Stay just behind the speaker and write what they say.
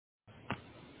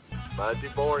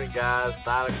Monday morning, guys,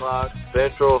 9 o'clock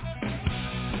Central, 10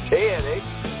 Eastern.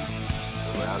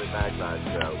 The Rowdy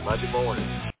Maglite Show, Monday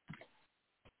morning.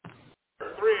 3,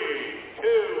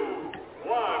 2,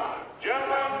 1.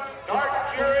 Gentlemen, start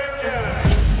your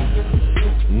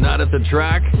engine. Not at the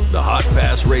track? The Hot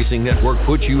Pass Racing Network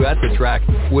puts you at the track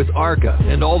with ARCA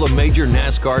and all the major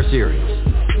NASCAR series.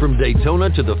 From Daytona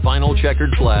to the final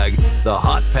checkered flag, the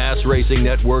Hot Pass Racing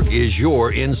Network is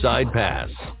your inside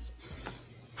pass.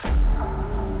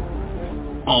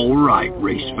 All right,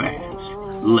 race fans,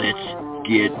 let's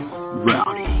get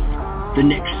rowdy. The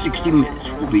next 60 minutes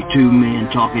will be two men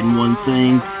talking one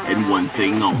thing and one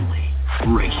thing only,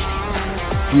 racing.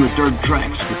 From the dirt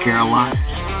tracks of the Carolinas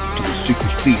to the super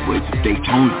speedways of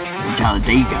Daytona and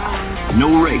Talladega,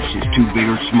 no race is too big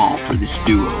or small for this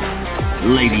duo.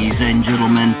 Ladies and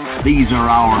gentlemen, these are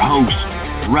our hosts,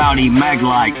 Rowdy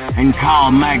Maglite and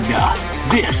Kyle Magda.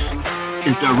 This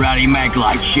is the Rowdy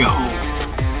Maglite Show.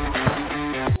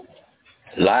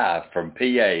 Live from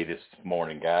PA this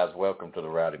morning, guys. Welcome to the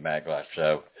Rowdy Maglite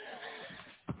Show.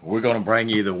 We're going to bring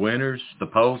you the winners, the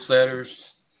pole setters.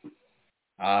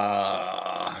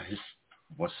 It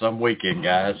was some weekend,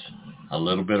 guys. A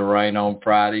little bit of rain on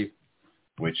Friday,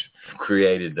 which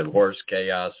created the worst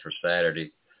chaos for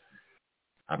Saturday.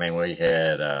 I mean, we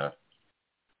had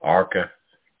ARCA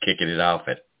kicking it off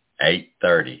at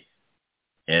 8:30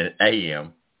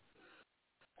 a.m.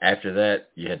 After that,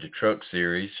 you had the Truck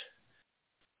Series.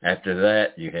 After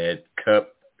that, you had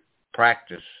Cup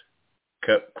practice,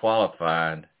 Cup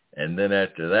qualifying, and then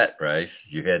after that race,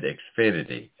 you had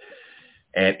Xfinity.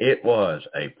 And it was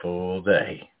a full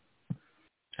day.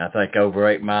 I think over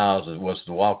 8 miles was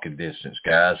the walking distance,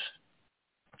 guys.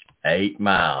 8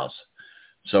 miles.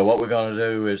 So what we're going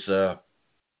to do is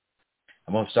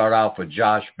I'm going to start off with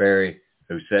Josh Berry,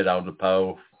 who sat on the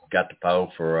pole, got the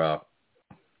pole for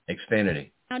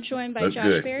Xfinity. Now joined by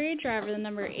Josh Berry, driver of the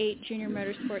number 8 Junior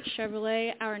Motorsports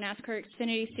Chevrolet, our NASCAR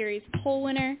Xfinity Series pole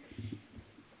winner.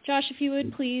 Josh, if you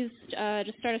would please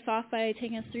just start us off by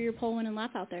taking us through your pole winning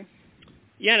lap out there.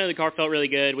 Yeah, no, the car felt really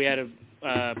good. We had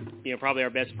probably our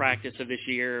best practice of this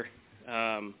year.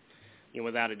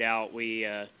 Without a doubt, we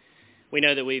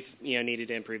know that we've needed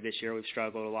to improve this year. We've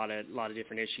struggled with a lot of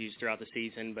different issues throughout the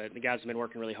season, but the guys have been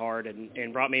working really hard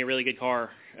and brought me a really good car.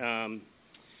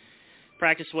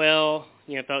 Practiced well,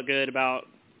 felt good about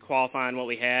qualifying what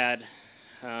we had.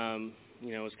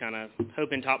 Was kind of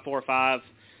hoping top 4 or 5,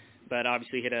 but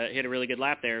obviously hit a really good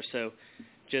lap there. So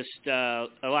just a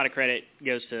lot of credit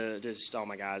goes to just all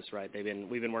my guys, right?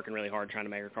 We've been working really hard trying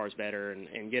to make our cars better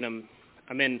and get them.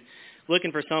 I've been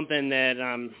looking for something that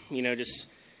just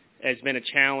has been a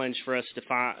challenge for us to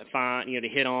find to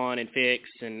hit on and fix,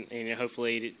 and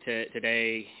hopefully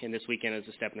today and this weekend is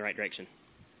a step in the right direction.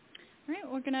 All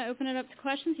right, we're going to open it up to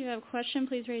questions. If you have a question,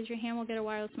 please raise your hand. We'll get a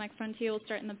wireless microphone to you. We'll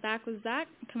start in the back with Zach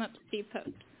and come up to Steve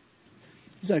Post.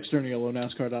 Zach Sterniolo,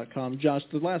 NASCAR.com. Josh,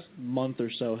 the last month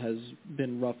or so has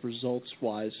been rough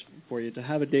results-wise for you. To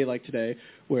have a day like today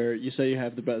where you say you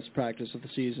have the best practice of the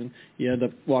season, you end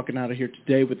up walking out of here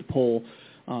today with the pole.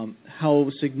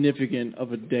 How significant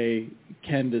of a day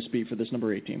can this be for this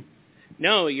number 8 team?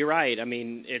 No, you're right. I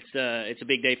mean, it's a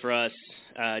big day for us,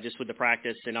 just with the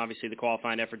practice and obviously the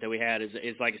qualifying effort that we had is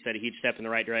like I said, a huge step in the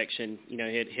right direction.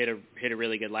 Hit a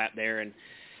really good lap there, and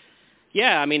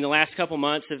yeah, I mean the last couple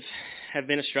months have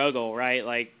been a struggle, right?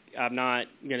 Like I'm not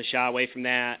going to shy away from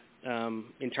that.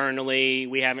 Internally,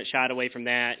 we haven't shied away from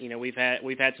that. We've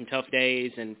had some tough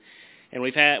days, and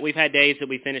we've had days that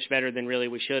we finished better than really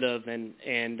we should have, and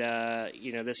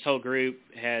this whole group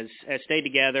has stayed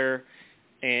together.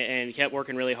 And kept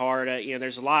working really hard.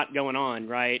 There's a lot going on,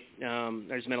 right?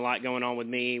 There's been a lot going on with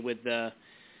me with the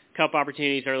Cup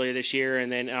opportunities earlier this year,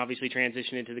 and then obviously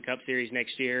transition into the Cup Series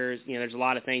next year. There's a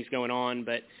lot of things going on,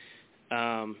 but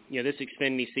this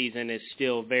Xfinity season is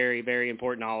still very, very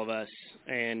important to all of us,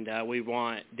 and we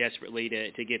want desperately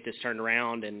to get this turned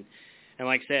around. And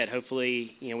like I said,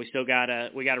 hopefully, we got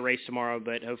a race tomorrow,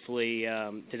 but hopefully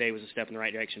today was a step in the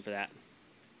right direction for that.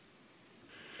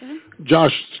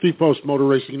 Josh, Steve Post, Motor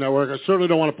Racing Network. I certainly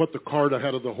don't want to put the cart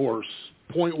ahead of the horse.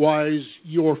 Point-wise,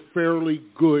 you're fairly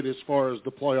good as far as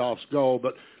the playoffs go,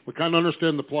 but we kind of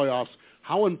understand the playoffs.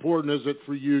 How important is it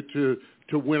for you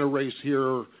to win a race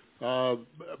here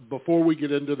before we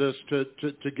get into this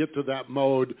to get to that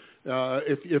mode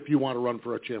if you want to run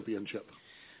for a championship?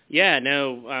 Yeah,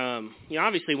 no.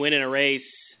 Obviously winning a race,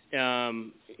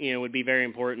 would be very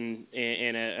important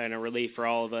and a relief for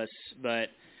all of us, but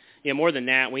more than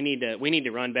that, we need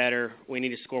to run better. We need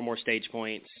to score more stage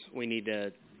points. We need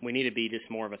to be just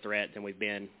more of a threat than we've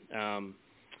been.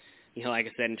 like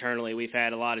I said, internally, we've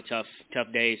had a lot of tough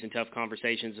days and tough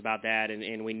conversations about that,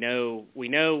 and we know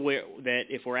that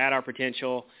if we're at our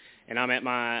potential, and I'm at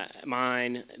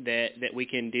mine, that we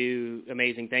can do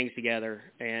amazing things together,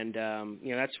 and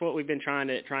that's what we've been trying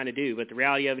to do. But the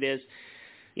reality of it is,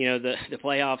 the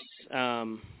playoffs.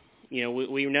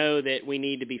 We know that we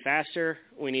need to be faster.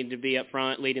 We need to be up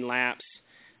front, leading laps.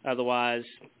 Otherwise,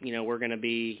 we're going to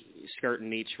be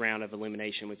skirting each round of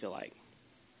elimination, we feel like.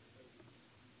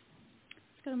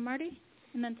 Let's go to Marty,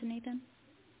 and then to Nathan.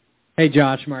 Hey,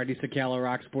 Josh, Marty Sakala,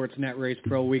 Rock Sports Net Race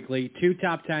Pro Weekly. 2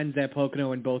 top 10s at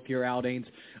Pocono in both your outings.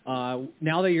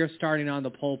 Now that you're starting on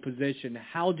the pole position,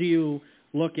 how do you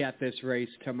look at this race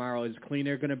tomorrow? Is clean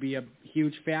air going to be a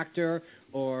huge factor,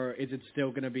 or is it still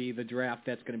going to be the draft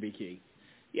that's going to be key?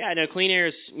 Yeah, no, clean air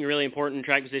is really important.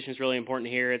 Track position is really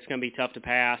important here. It's going to be tough to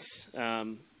pass.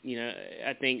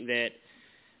 I think that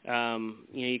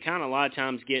you kind of a lot of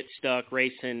times get stuck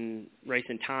racing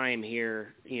time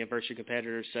here, versus your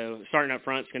competitors. So starting up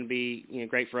front is going to be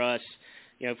great for us.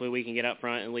 Hopefully we can get up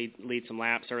front and lead some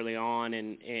laps early on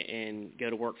and go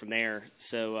to work from there.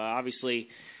 So obviously,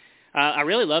 I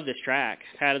really love this track.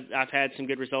 I've had some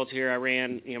good results here. I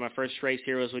ran, my first race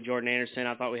here was with Jordan Anderson.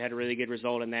 I thought we had a really good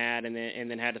result in that, and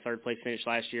then had a third place finish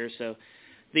last year. So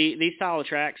these style of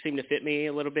tracks seem to fit me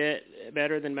a little bit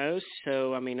better than most.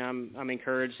 So I'm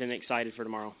encouraged and excited for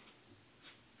tomorrow.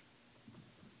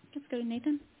 Let's go to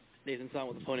Nathan. Nathan Son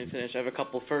with the podium finish. I have a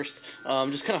couple first.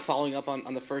 Just kind of following up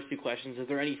on the first 2 questions. Is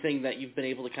there anything that you've been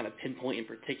able to kind of pinpoint in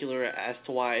particular as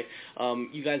to why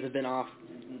you guys have been off,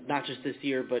 not just this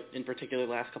year, but in particular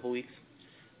the last couple weeks?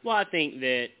 Well, I think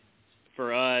that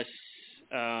for us,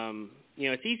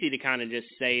 it's easy to kind of just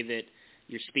say that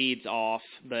your speed's off,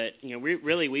 but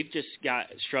we've just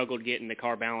struggled getting the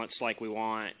car balanced like we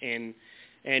want, and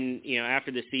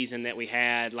after the season that we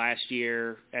had last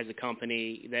year as a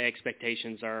company, the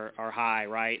expectations are high,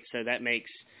 right? So that makes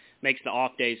the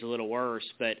off days a little worse.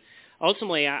 But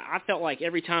ultimately, I felt like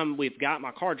every time we've got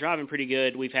my car driving pretty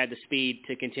good, we've had the speed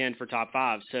to contend for top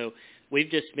 5. So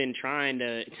we've just been trying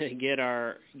to get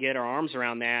our arms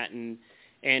around that, and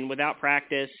without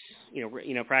practice,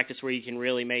 practice where you can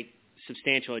really make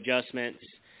substantial adjustments.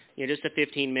 Just a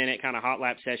 15-minute kind of hot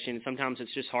lap session. Sometimes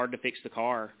it's just hard to fix the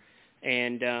car.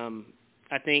 And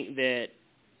I think that,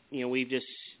 we've just,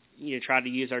 tried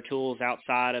to use our tools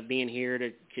outside of being here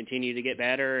to continue to get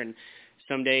better. And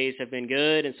some days have been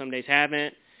good and some days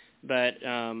haven't. But,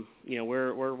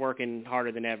 we're working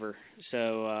harder than ever.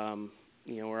 So,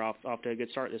 we're off to a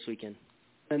good start this weekend.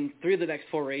 And 3 of the next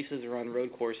 4 races are on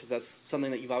road courses. That's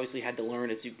something that you've obviously had to learn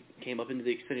as you came up into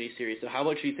the Xfinity Series. So how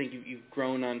much do you think you've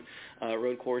grown on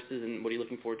road courses, and what are you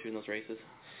looking forward to in those races?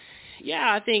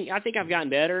 Yeah, I think I've gotten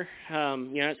better.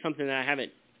 It's something that I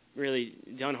haven't really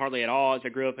done hardly at all as I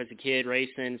grew up as a kid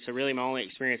racing. So really my only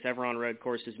experience ever on road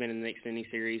course has been in the Xfinity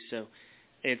Series. So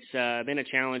it's been a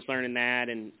challenge learning that.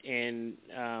 And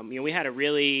we had a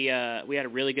really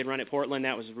good run at Portland.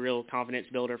 That was a real confidence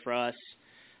builder for us.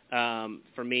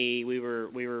 For me, we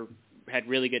had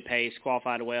really good pace,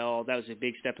 qualified well. That was a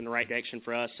big step in the right direction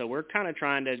for us. So we're kind of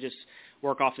trying to just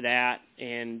work off of that.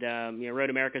 And, Road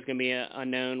America is going to be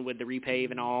unknown with the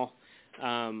repave and all.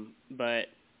 But,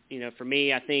 for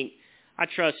me, I think I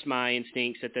trust my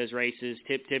instincts at those races.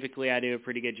 Typically, I do a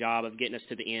pretty good job of getting us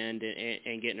to the end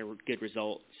and getting a good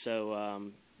result. So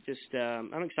I'm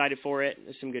excited for it.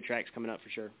 There's some good tracks coming up for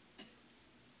sure.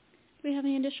 Do we have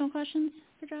any additional questions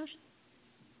for Josh?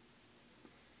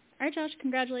 All right, Josh,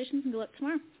 congratulations and good luck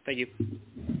tomorrow. Thank you.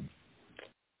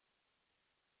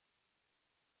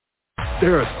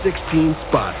 There are 16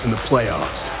 spots in the playoffs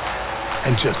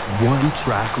and just 1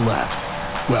 track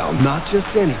left. Well, not just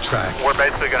any track. We're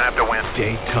basically going to have to win.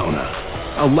 Daytona.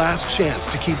 A last chance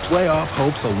to keep playoff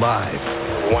hopes alive.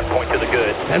 1 point to the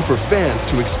good. And for fans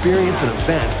to experience an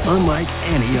event unlike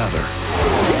any other.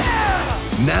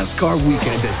 Yeah! NASCAR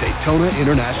weekend at Daytona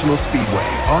International Speedway,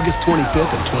 August 25th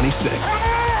and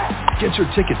 26th. Get your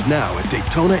tickets now at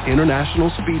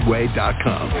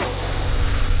DaytonaInternationalSpeedway.com.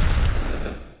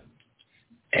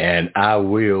 And I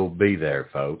will be there,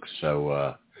 folks.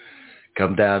 So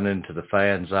come down into the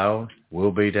fan zone.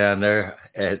 We'll be down there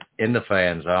in the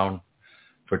fan zone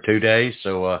for 2 days.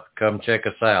 So come check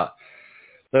us out.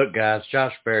 Look, guys,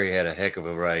 Josh Berry had a heck of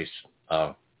a race.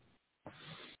 Go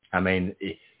on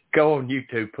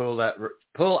YouTube,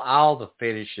 pull all the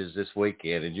finishes this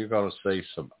weekend, and you're going to see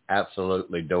some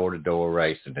absolutely door-to-door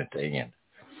racing at the end.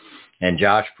 And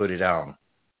Josh put it on.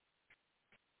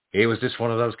 It was just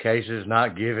one of those cases,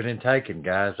 not giving and taking,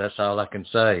 guys. That's all I can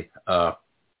say. I'm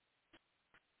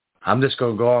just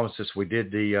going to go on since we did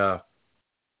the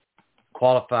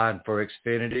qualifying for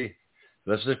Xfinity.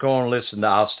 let's just go on and listen to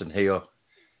Austin Hill.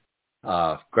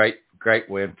 Great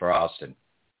win for Austin.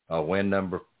 Win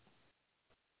number,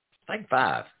 I think,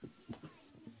 5.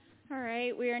 All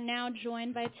right, we are now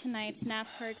joined by tonight's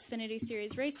NASCAR Xfinity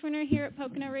Series race winner here at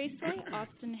Pocono Raceway,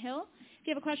 Austin Hill. If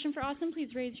you have a question for Austin, please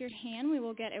raise your hand. We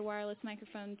will get a wireless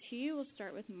microphone to you. We'll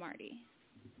start with Marty.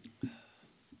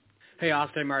 Hey,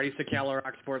 Austin, Marty Sakala,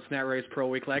 Rock Sports Net Race Pro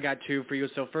Weekly. I got 2 for you.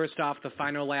 So first off, the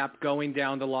final lap going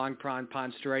down the Long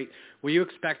Pond Straight. Were you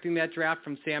expecting that draft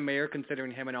from Sam Mayer,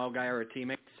 considering him and Allgaier are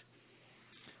teammates?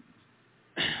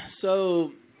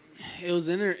 So it was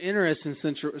an interesting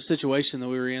situation that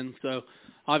we were in. So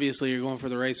obviously you're going for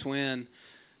the race win.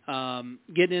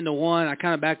 Getting into one, I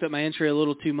kind of backed up my entry a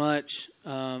little too much.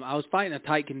 I was fighting a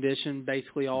tight condition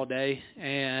basically all day,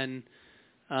 and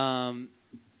I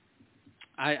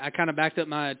kind of backed up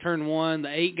my turn 1. The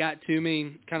 8 got to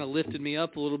me, kind of lifted me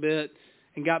up a little bit,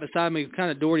 and got beside me,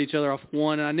 kind of doored each other off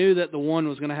 1. And I knew that the 1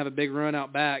 was going to have a big run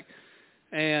out back.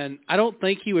 And I don't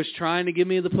think he was trying to give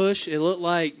me the push. It looked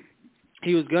like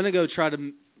he was going to go try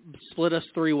to split us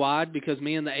 3 wide because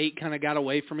me and the 8 kind of got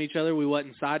away from each other. We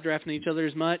wasn't side drafting each other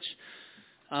as much.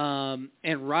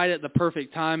 And right at the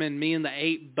perfect time, and me and the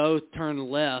 8 both turned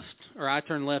left, or I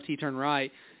turned left, he turned right,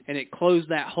 and it closed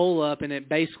that hole up, and it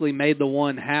basically made the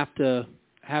 1 have to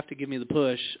give me the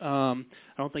push. I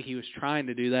don't think he was trying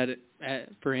to do that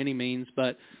for any means,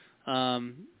 but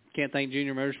can't thank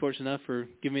Junior Motorsports enough for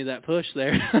giving me that push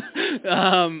there.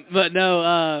 But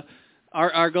no,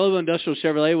 our Global Industrial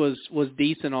Chevrolet was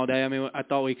decent all day. I mean, I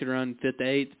thought we could run 5th to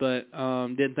 8th, but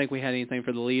didn't think we had anything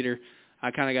for the leader. I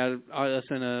kind of got us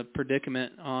in a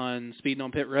predicament on speeding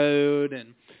on pit road,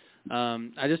 and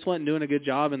I just wasn't doing a good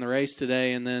job in the race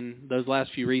today. And then those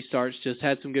last few restarts, just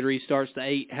had some good restarts. The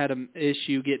 8 had an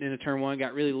issue getting into turn 1,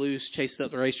 got really loose, chased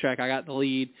up the racetrack. I got the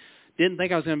lead. Didn't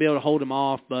think I was going to be able to hold him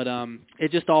off, but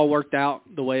it just all worked out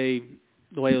the way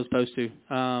it was supposed to.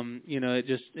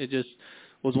 It just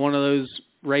was one of those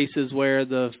races where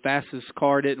the fastest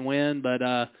car didn't win, but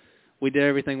we did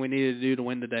everything we needed to do to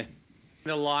win today.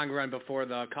 The long run before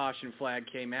the caution flag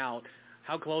came out,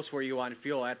 how close were you on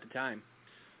fuel at the time?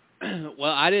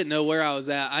 Well, I didn't know where I was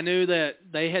at. I knew that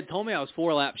they had told me I was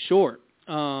 4 laps short,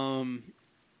 and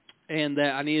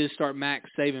that I needed to start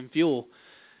max saving fuel.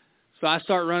 So I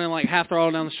start running like half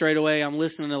throttle down the straightaway. I'm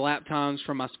listening to lap times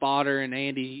from my spotter and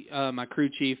Andy, my crew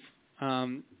chief,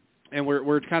 and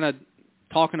we're kind of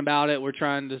talking about it. We're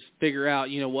trying to figure out,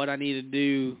 what I need to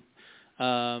do.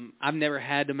 I've never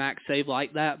had to max save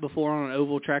like that before on an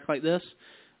oval track like this,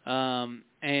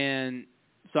 and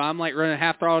so I'm like running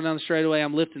half throttle down the straightaway.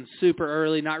 I'm lifting super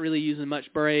early, not really using much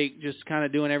brake, just kind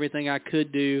of doing everything I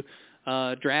could do,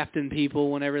 drafting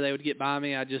people whenever they would get by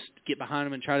me. I just get behind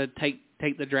them and try to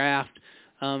take the draft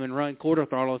and run quarter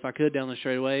throttle if I could down the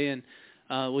straightaway, and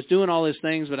was doing all those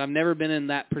things, but I've never been in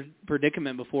that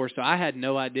predicament before, so I had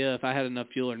no idea if I had enough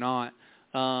fuel or not.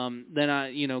 Then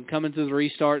I, coming through the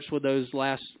restarts with those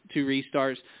last 2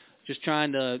 restarts, just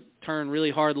trying to turn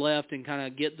really hard left and kind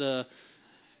of get the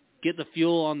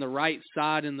fuel on the right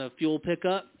side in the fuel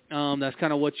pickup. That's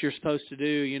kind of what you're supposed to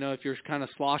do. If you're kind of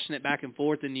sloshing it back and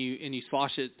forth and you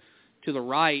slosh it to the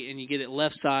right and you get it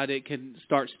left side, it can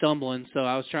start stumbling. So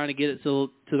I was trying to get it to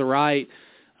the right,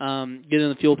 get in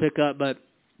the fuel pickup, but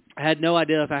I had no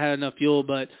idea if I had enough fuel,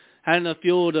 but had enough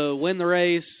fuel to win the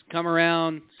race, come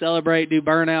around, celebrate, do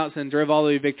burnouts, and drove all the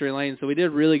way to victory lane. So we did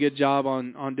a really good job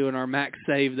on doing our max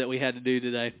save that we had to do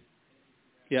today.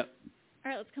 Yep.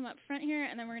 All right, let's come up front here,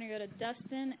 and then we're going to go to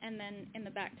Dustin, and then in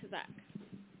the back to Zach.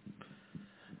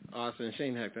 Austin,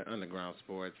 Shane Hector, Underground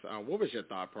Sports. What was your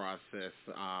thought process?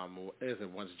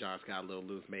 Once Josh got a little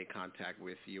loose, made contact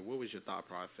with you, what was your thought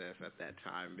process at that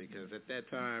time? Because at that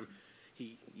time,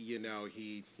 he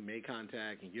made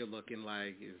contact, and you're looking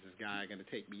like, is this guy going to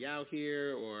take me out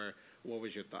here, or what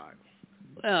was your thought?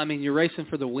 Well, I mean, you're racing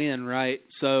for the win, right?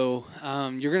 So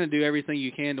you're going to do everything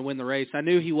you can to win the race. I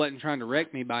knew he wasn't trying to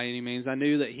wreck me by any means. I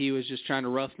knew that he was just trying to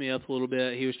rough me up a little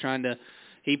bit.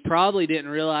 He probably didn't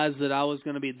realize that I was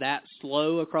going to be that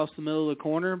slow across the middle of the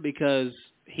corner because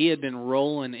he had been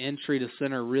rolling entry to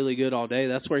center really good all day.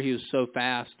 That's where he was so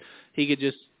fast. He could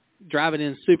just drive it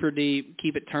in super deep,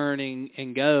 keep it turning,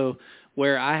 and go,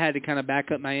 where I had to kind of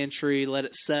back up my entry, let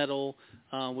it settle,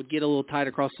 would get a little tight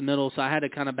across the middle, so I had to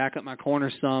kind of back up my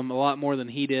corner a lot more than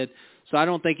he did. So I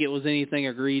don't think it was anything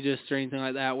egregious or anything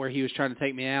like that where he was trying to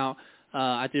take me out.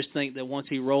 I just think that once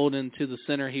he rolled into the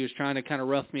center, he was trying to kind of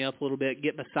rough me up a little bit,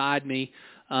 get beside me,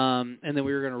 and then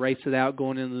we were going to race it out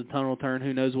going into the tunnel turn.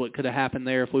 Who knows what could have happened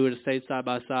there if we would have stayed side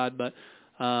by side. But,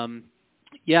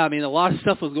 Yeah, I mean, a lot of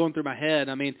stuff was going through my head.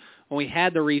 I mean, when we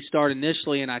had the restart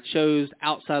initially and I chose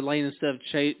outside lane instead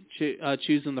of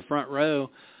choosing the front row,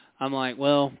 I'm like,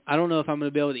 well, I don't know if I'm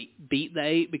going to be able to beat the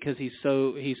 8 because he's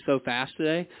so fast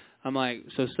today. I'm like,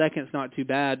 so second's not too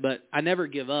bad, but I never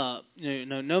give up.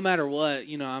 No matter what,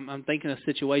 I'm thinking of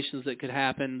situations that could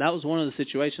happen. That was one of the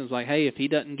situations, like, hey, if he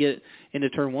doesn't get into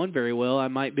turn 1 very well, I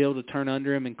might be able to turn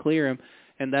under him and clear him,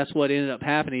 and that's what ended up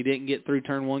happening. He didn't get through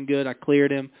turn 1 good. I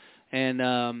cleared him, and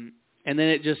then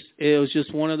it was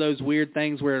just one of those weird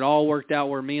things where it all worked out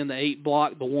where me and the 8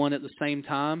 blocked the 1 at the same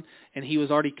time, and he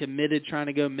was already committed trying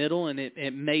to go middle, and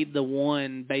it made the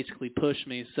 1 basically push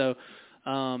me. So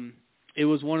it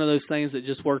was one of those things that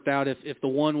just worked out. If the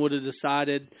 1 would have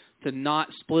decided to not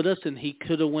split us and he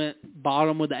could have went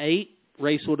bottom with the 8,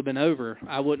 race would have been over.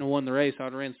 I wouldn't have won the race. I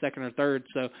would have ran second or third.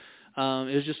 So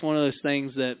it was just one of those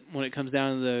things that when it comes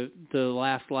down to the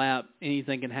last lap,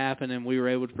 anything can happen, and we were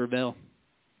able to prevail.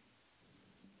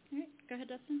 All right, go ahead,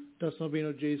 Dustin. Dustin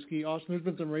Albino, J-Ski. Austin, there's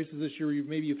been some races this year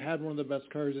where you've had one of the best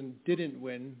cars and didn't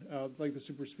win, like the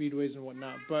super speedways and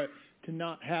whatnot. But to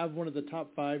not have one of the top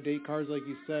 5 to 8 cars, like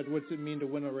you said, what's it mean to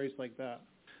win a race like that?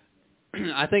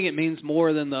 I think it means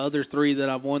more than the other 3 that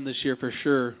I've won this year for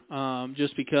sure.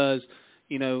 Just because,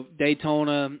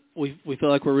 Daytona, we feel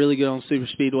like we're really good on super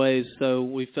speedways, so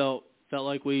we felt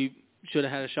like we should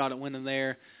have had a shot at winning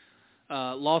there.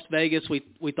 Las Vegas,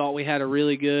 we thought we had a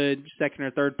really good second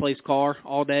or third place car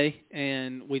all day,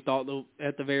 and we thought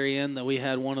at the very end that we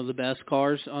had one of the best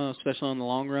cars, especially on the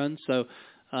long run. So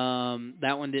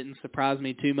that one didn't surprise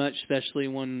me too much, especially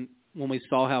when we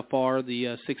saw how far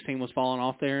the 16 was falling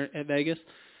off there at Vegas.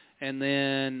 And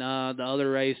then the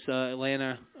other race,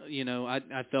 Atlanta,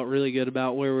 I felt really good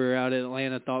about where we were out at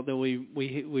Atlanta. Thought that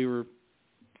we were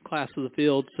class of the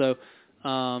field. So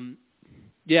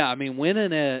yeah, I mean,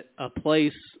 winning at a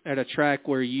place, at a track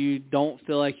where you don't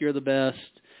feel like you're the best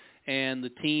and the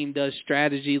team does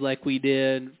strategy like we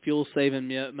did,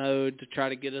 fuel-saving mode to try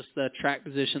to get us the track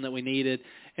position that we needed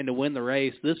and to win the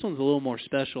race, this one's a little more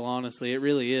special, honestly. It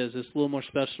really is. It's a little more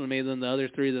special to me than the other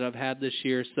 3 that I've had this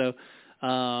year. So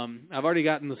I've already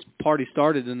gotten this party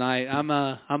started tonight.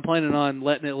 I'm planning on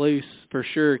letting it loose for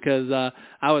sure because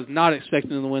I was not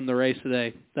expecting to win the race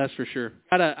today. That's for sure.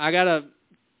 I gotta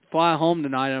fly home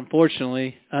tonight,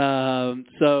 unfortunately.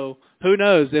 So who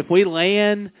knows? If we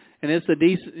land and it's a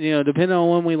decent, depending on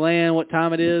when we land, what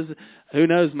time it is, who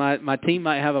knows? My team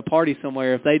might have a party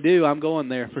somewhere. If they do, I'm going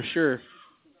there for sure.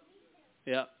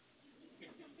 Yeah.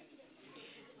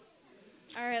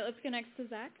 All right, let's go next to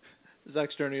Zach. Zach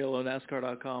Sterniolo,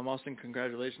 NASCAR.com. Austin,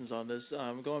 congratulations on this.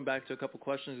 Going back to a couple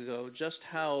questions ago, just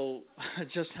how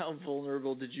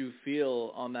vulnerable did you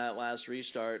feel on that last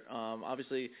restart?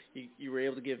 Obviously, you were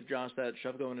able to give Josh that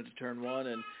shove going into turn 1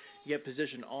 and get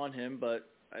position on him, but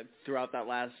throughout that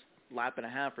last lap and a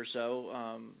half or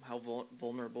so, how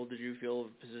vulnerable did you feel of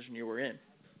the position you were in?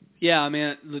 Yeah, I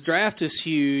mean, the draft is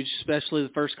huge, especially the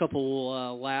first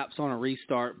couple laps on a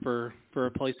restart for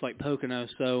a place like Pocono.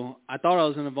 So I thought I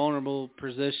was in a vulnerable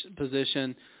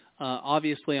position.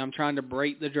 Obviously, I'm trying to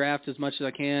break the draft as much as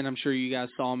I can. I'm sure you guys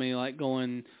saw me like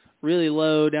going really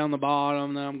low down the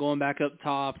bottom, then I'm going back up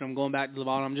top, and I'm going back to the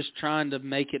bottom. I'm just trying to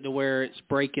make it to where it's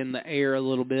breaking the air a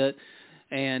little bit.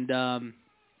 And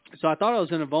so I thought I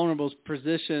was in a vulnerable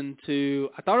position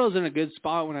I thought I was in a good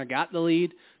spot when I got the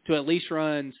lead to at least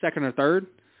run second or third.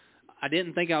 I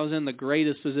didn't think I was in the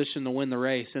greatest position to win the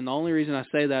race. And the only reason I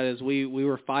say that is we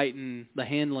were fighting the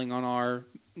handling on our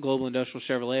Global Industrial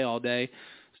Chevrolet all day.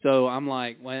 So I'm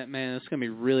like, well, man, it's going to be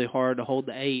really hard to hold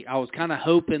the 8. I was kind of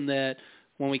hoping that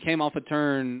when we came off of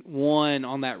turn 1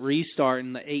 on that restart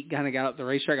and the 8 kind of got up the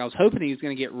racetrack, I was hoping he was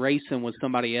going to get racing with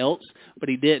somebody else, but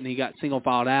he didn't. He got single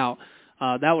filed out.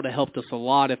 That would have helped us a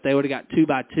lot. If they would have got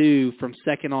 2x2 from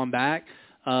second on back,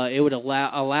 it would have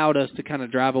allowed us to kind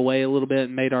of drive away a little bit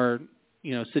and made our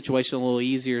situation a little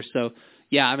easier. So,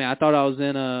 yeah, I mean, I thought I was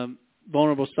in a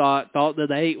vulnerable spot, thought that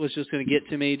the 8 was just going to get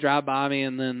to me, drive by me,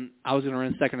 and then I was going to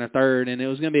run second or third, and it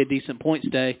was going to be a decent points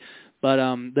day. But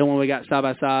then when we got side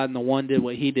by side and the 1 did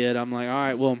what he did, I'm like, all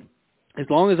right, well, as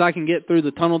long as I can get through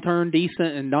the tunnel turn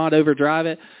decent and not overdrive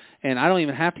it, and I don't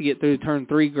even have to get through turn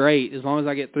 3 great, as long as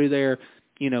I get through there,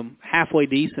 halfway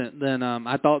decent, then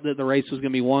I thought that the race was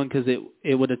going to be won because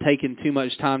it would have taken too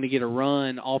much time to get a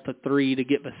run off of 3 to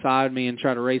get beside me and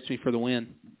try to race me for the win.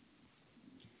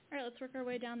 All right, let's work our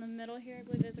way down the middle here. I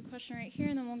believe there's a question right here,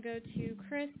 and then we'll go to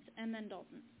Chris and then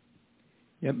Dalton.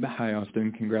 Yep. Hi,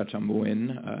 Austin. Congrats on the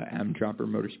win. I'm Dropper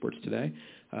Motorsports today.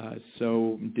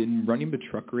 So did running the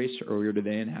truck race earlier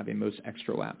today and having those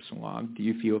extra laps logged, do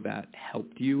you feel that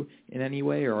helped you in any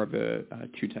way, or are the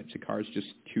two types of cars just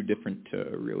too different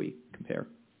to really compare?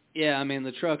 Yeah, I mean,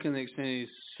 the truck and the Xfinity is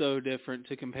so different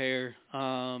to compare.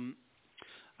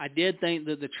 I did think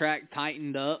that the track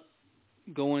tightened up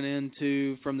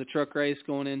from the truck race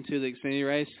going into the Xfinity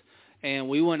race. And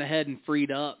we went ahead and freed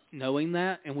up knowing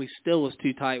that, and we still was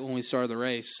too tight when we started the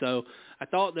race. So I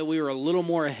thought that we were a little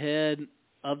more ahead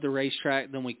of the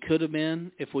racetrack than we could have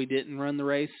been if we didn't run the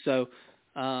race. So,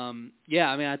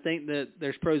 yeah, I mean, I think that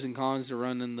there's pros and cons to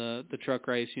running the truck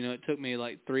race. You know, it took me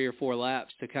like 3 or 4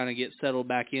 laps to kind of get settled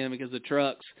back in because the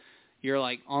trucks, you're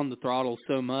like on the throttle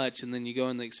so much, and then you go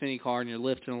in the Xfinity car and you're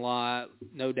lifting a lot,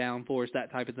 no downforce,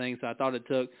 that type of thing. So I thought it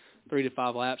took 3 to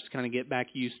 5 laps to kind of get back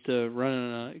used to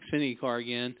running an Xfinity car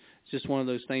again. It's just one of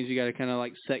those things you got to kind of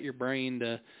like set your brain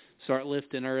to start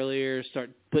lifting earlier, start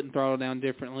putting throttle down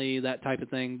differently, that type of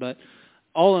thing. But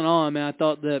all in all, I mean, I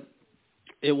thought that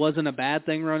it wasn't a bad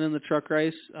thing running the truck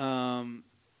race.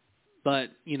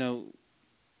 But, you know,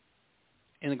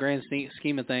 in the grand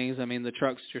scheme of things, I mean, the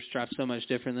trucks just drive so much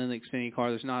different than the Xfinity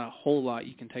car. There's not a whole lot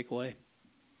you can take away.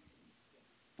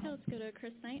 Okay, let's go to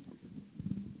Chris Knight.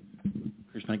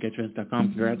 Chris Knight,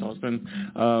 GetDressed.com. Congrats, Austin.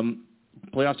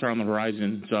 Playoffs are on the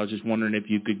horizon, so I was just wondering if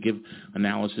you could give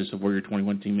analysis of where your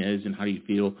 21 team is and how do you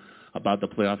feel about the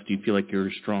playoffs. Do you feel like you're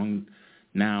as strong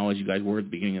now as you guys were at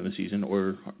the beginning of the season,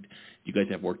 or do you guys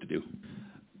have work to do?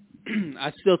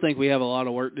 I still think we have a lot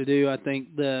of work to do. I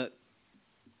think that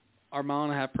our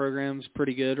mile-and-a-half program is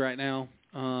pretty good right now.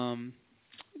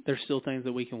 There's still things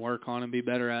that we can work on and be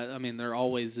better at. I mean, there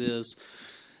always is.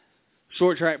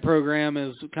 Short track program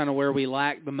is kind of where we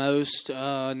lack the most.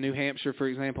 New Hampshire, for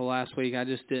example, last week, I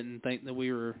just didn't think that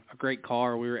we were a great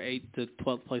car. We were 8th to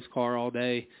 12th place car all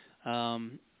day,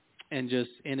 and just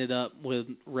ended up with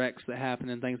wrecks that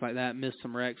happened and things like that. Missed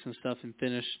some wrecks and stuff and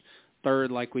finished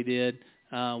 3rd like we did.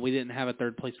 We didn't have a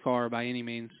 3rd place car by any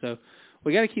means. So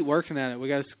we got to keep working at it. We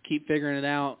got to keep figuring it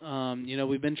out. You know,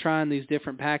 we've been trying these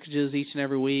different packages each and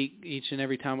every week, each and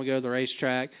every time we go to the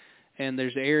racetrack. And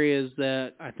there's areas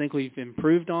that I think we've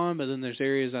improved on, but then there's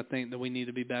areas I think that we need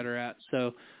to be better at.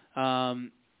 So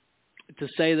to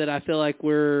say that I feel like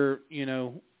we're, you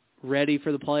know, ready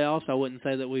for the playoffs, I wouldn't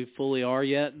say that we fully are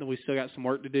yet. We still got some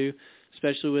work to do,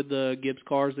 especially with the Gibbs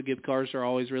cars. The Gibbs cars are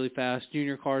always really fast.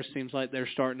 Junior cars seems like they're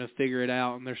starting to figure it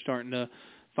out, and they're starting to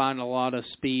find a lot of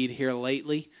speed here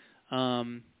lately. I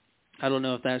don't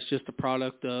know if that's just a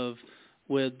product of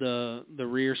with the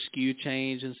rear skew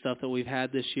change and stuff that we've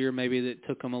had this year. Maybe that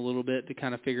took them a little bit to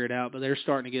kind of figure it out, but they're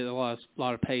starting to get a lot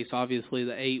of pace. Obviously,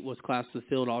 the 8 was class of the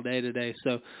field all day today,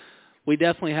 so we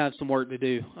definitely have some work to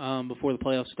do before the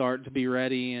playoffs start to be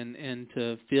ready and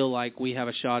to feel like we have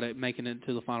a shot at making it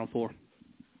to the Final Four.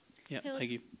 Yeah, okay,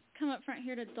 thank you. Come up front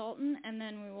here to Dalton, and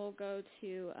then we will go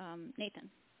to Nathan.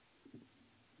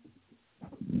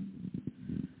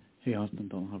 Hey, Austin,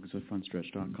 Dalton Hawkins with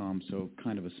FrontStretch.com. So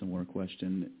kind of a similar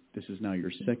question. This is now your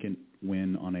 2nd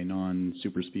win on a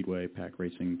non-super speedway pack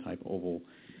racing type oval.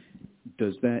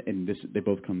 Does that, and they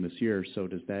both come this year, so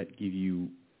does that give you,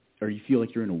 or you feel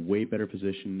like you're in a way better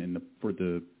position for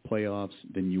the playoffs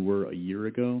than you were a year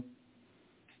ago?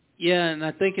 Yeah, and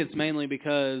I think it's mainly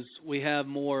because we have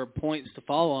more points to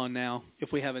fall on now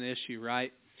if we have an issue,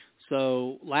 right?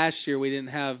 So last year we didn't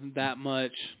have that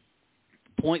much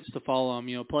points to fall on,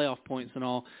 you know, playoff points and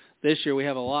all. This year we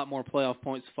have a lot more playoff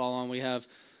points to fall on. We have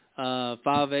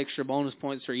 5 extra bonus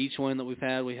points for each win that we've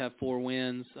had. We have 4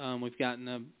 wins. We've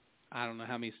gotten I don't know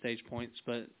how many stage points,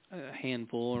 but a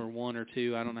handful or 1 or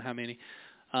 2. I don't know how many.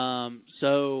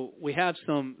 So we have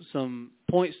some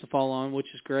points to fall on, which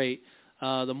is great.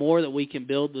 The more that we can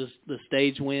build the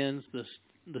stage wins, the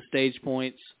stage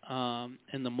points,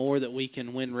 and the more that we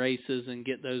can win races and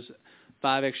get those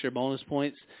 5 extra bonus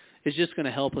points, it's just going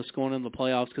to help us going into the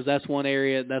playoffs, because that's one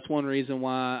reason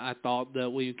why I thought that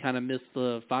we kind of missed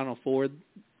the Final Four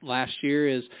last year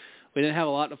is we didn't have a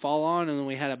lot to fall on, and then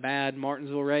we had a bad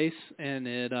Martinsville race, and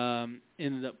it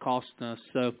ended up costing us.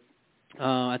 So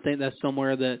I think that's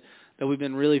somewhere that we've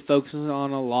been really focusing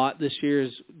on a lot this year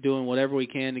is doing whatever we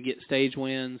can to get stage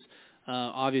wins.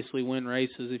 Obviously win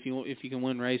races. If you can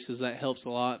win races, that helps a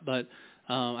lot, but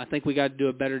I think we got to do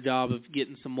a better job of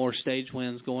getting some more stage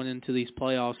wins going into these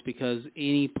playoffs, because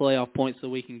any playoff points that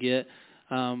we can get,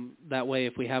 that way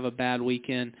if we have a bad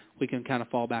weekend, we can kind of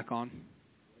fall back on.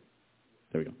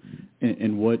 There we go.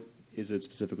 And what is it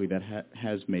specifically that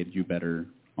has made you better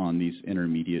on these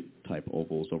intermediate type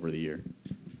ovals over the year?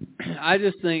 I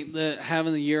just think that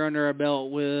having the year under our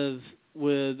belt with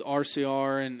with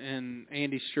RCR and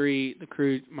Andy Street,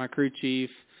 my crew chief.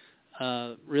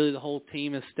 Really the whole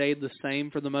team has stayed the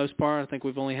same for the most part. I think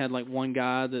we've only had like one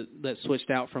guy that switched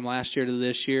out from last year to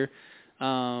this year.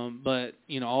 But,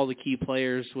 all the key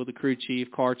players with the crew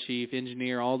chief, car chief,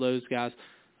 engineer, all those guys,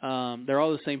 they're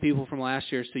all the same people from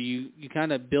last year. So you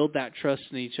kind of build that trust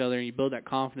in each other and you build that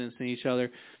confidence in each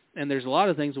other. And there's a lot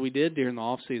of things that we did during the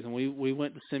off season. We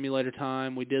went to simulator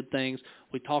time. We did things.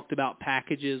 We talked about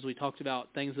packages. We talked about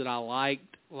things that I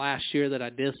liked last year that I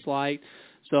disliked.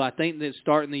 So I think that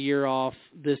starting the year off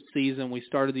this season, we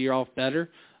started the year off better.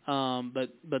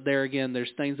 But there again,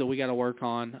 there's things that we got to work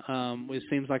on. It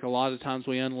seems like a lot of times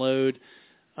we unload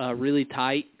really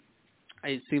tight.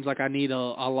 It seems like I need a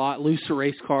lot looser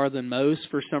race car than most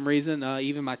for some reason.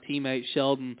 Even my teammate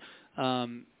Sheldon,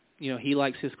 he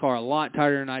likes his car a lot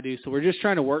tighter than I do. So we're just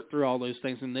trying to work through all those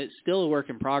things, and it's still a work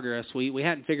in progress. We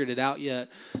hadn't figured it out yet,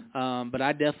 but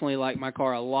I definitely like my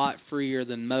car a lot freer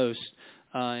than most.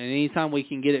 And anytime we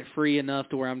can get it free enough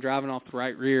to where I'm driving off the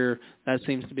right rear, that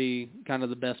seems to be kind of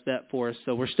the best bet for us.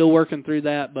 So we're still working through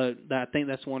that, but I think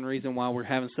that's one reason why we're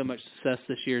having so much success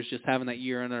this year is just having that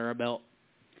year under our belt.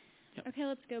 Yep. Okay,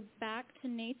 let's go back to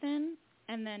Nathan,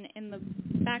 and then in the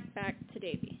back to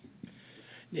Davey.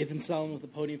 Nathan Sullivan with the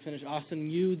podium finish. Austin,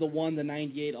 you, the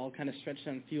 98, all kind of stretched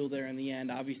on fuel there in the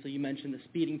end. Obviously, you mentioned the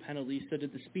speeding penalty. So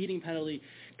did the speeding penalty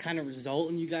kind of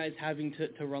result in you guys having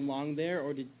to run long there,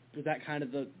 or was that kind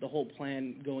of the whole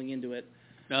plan going into it?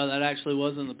 No, that actually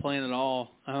wasn't the plan at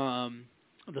all.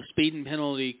 The speeding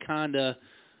penalty kind of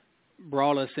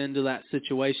brought us into that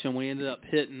situation. We ended up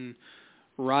hitting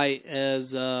right as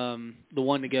the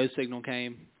 1-to-go signal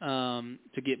came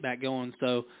to get back going.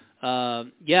 So,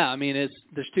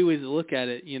 there's two ways to look at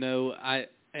it.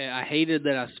 I hated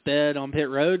that I sped on pit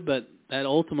road, but that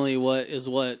ultimately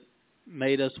what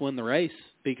made us win the race,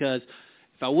 because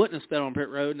if I wouldn't have sped on pit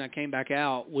road and I came back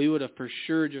out, we would have for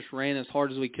sure just ran as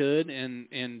hard as we could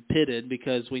and pitted,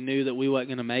 because we knew that we wasn't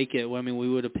going to make it. I mean, we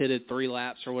would have pitted 3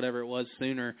 laps or whatever it was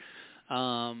sooner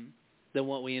than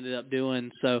what we ended up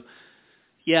doing. So,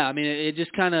 yeah, I mean, it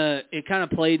just kind of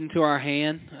played into our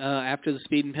hand after the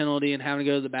speeding penalty and having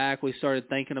to go to the back. We started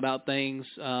thinking about things.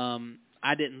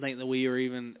 I didn't think that we were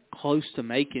even close to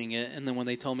making it. And then when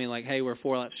they told me, like, hey, we're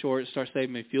 4 laps short, start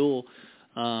saving me fuel,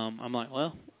 I'm like,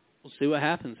 well, we'll see what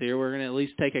happens here. We're going to at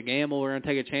least take a gamble. We're going to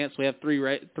take a chance. We have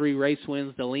 3 race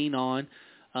wins to lean on,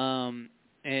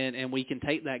 and we can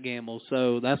take that gamble.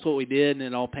 So that's what we did, and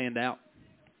it all panned out.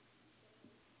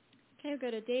 Okay, we'll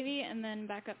go to Davey and then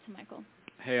back up to Michael.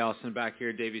 Hey, Austin, back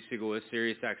here, Davey Siegel with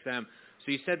SiriusXM.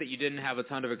 So you said that you didn't have a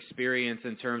ton of experience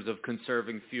in terms of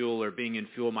conserving fuel or being in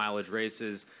fuel mileage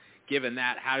races. Given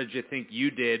that, how did you think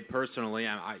you did personally?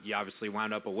 You obviously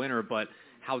wound up a winner, but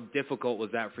how difficult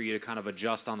was that for you to kind of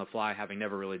adjust on the fly, having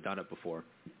never really done it before?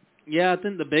 Yeah, I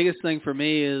think the biggest thing for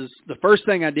me is the first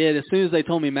thing I did, as soon as they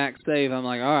told me max save, I'm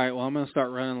like, all right, well, I'm going to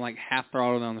start running like half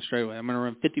throttle down the straightaway. I'm going to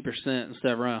run 50%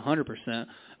 instead of running 100%. And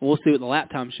we'll see what the lap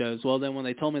time shows. Well, then when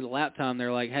they told me the lap time,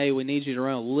 they're like, hey, we need you to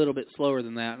run a little bit slower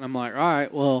than that. And I'm like, all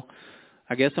right, well,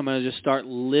 I guess I'm going to just start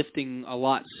lifting a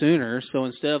lot sooner. So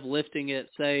instead of lifting it,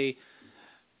 say,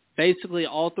 basically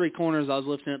all 3 corners, I was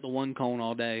lifting at the 1 cone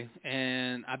all day.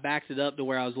 And I backed it up to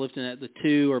where I was lifting at the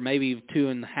 2 or maybe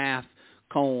 2.5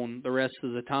 cone the rest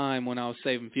of the time when I was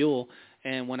saving fuel.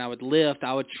 And when I would lift,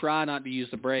 I would try not to use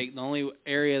the brake. The only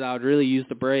area that I would really use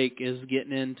the brake is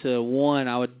getting into 1.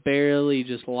 I would barely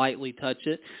just lightly touch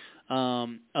it.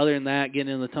 Other than that,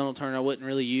 getting into the tunnel turn, I wouldn't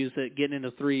really use it. Getting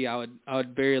into 3, I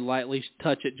would very lightly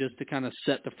touch it just to kind of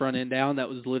set the front end down. That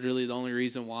was literally the only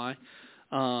reason why.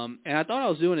 And I thought I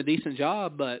was doing a decent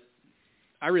job, but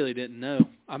I really didn't know.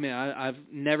 I mean, I've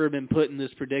never been put in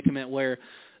this predicament where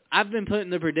I've been put in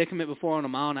the predicament before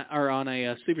on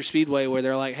a super speedway where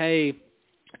they're like, hey,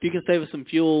 if you can save us some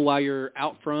fuel while you're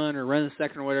out front or running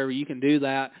second or whatever, you can do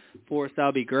that for us.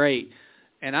 That'll be great.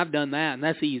 And I've done that, and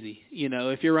that's easy.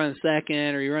 If you're running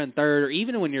second or you're running third, or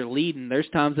even when you're leading, there's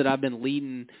times that I've been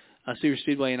leading a super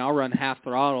speedway and I'll run half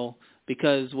throttle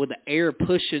because with the air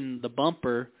pushing the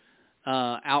bumper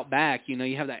out back,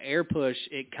 you have that air push,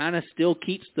 it kind of still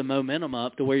keeps the momentum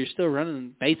up to where you're still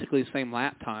running basically the same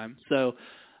lap time. So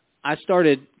I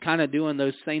started kind of doing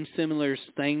those same similar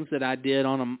things that I did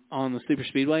on the super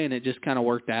speedway, and it just kind of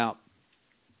worked out.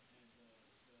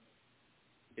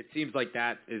 It seems like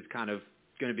that is kind of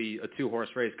going to be a 2-horse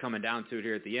race coming down to it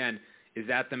here at the end. Is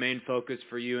that the main focus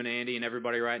for you and Andy and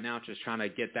everybody right now, just trying to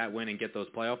get that win and get those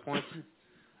playoff points?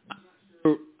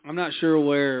 I'm not sure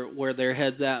where their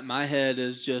head's at. My head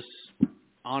is just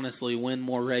honestly win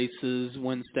more races,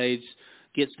 win stage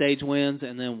get stage wins,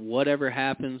 and then whatever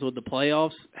happens with the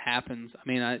playoffs happens. I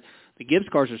mean, the Gibbs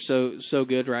cars are so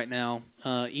good right now,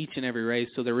 each and every race,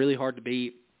 so they're really hard to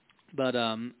beat. But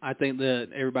I think that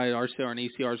everybody at RCR and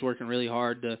ECR is working really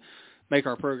hard to make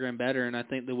our program better, and I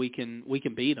think that we can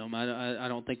beat them. I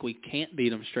don't think we can't beat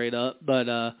them straight up,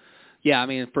 but yeah, I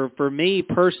mean, for me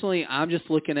personally, I'm just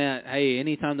looking at, hey,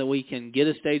 anytime that we can get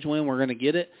a stage win, we're going to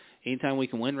get it. Anytime we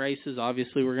can win races,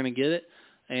 obviously we're going to get it.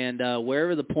 And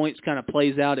wherever the points kind of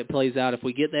plays out, it plays out. If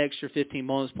we get the extra 15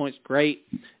 bonus points, great.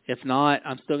 If not,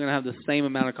 I'm still going to have the same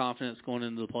amount of confidence going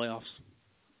into the playoffs.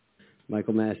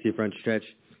 Michael Massey, front stretch.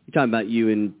 You're talking about you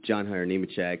and John Hunter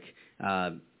Nemechek.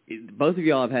 Both of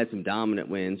y'all have had some dominant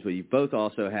wins, but you both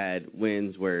also had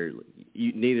wins where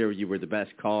neither of you were the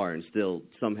best car and still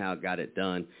somehow got it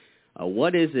done.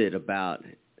 What is it about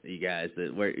you guys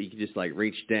that where you can just like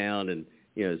reach down and,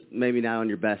 you know, maybe not on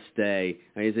your best day?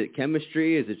 I mean, is it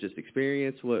chemistry? Is it just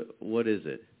experience? What is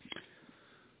it?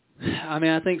 I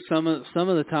mean, I think some of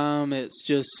the time it's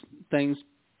just things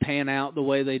pan out the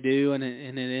way they do, and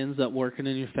it ends up working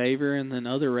in your favor. And then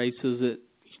other races that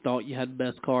you thought you had the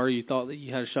best car, you thought that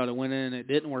you had a shot at winning, and it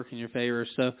didn't work in your favor.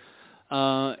 So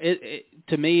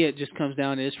to me, it just comes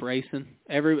down to it's racing.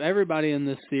 Everybody in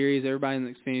this series, everybody in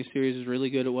the Xfinity series is really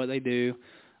good at what they do.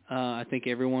 I think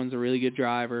everyone's a really good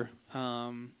driver,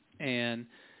 and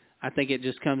I think it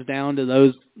just comes down to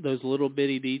those little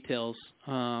bitty details.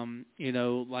 You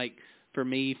know, like for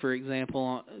me, for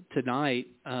example, tonight,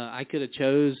 I could have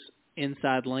chose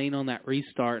inside lane on that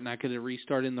restart, and I could have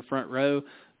restarted in the front row.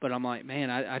 But I'm like, man,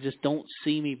 I just don't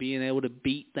see me being able to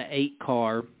beat the 8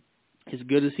 car as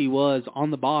good as he was on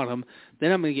the bottom.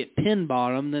 Then I'm going to get pinned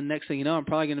bottom. Then next thing you know, I'm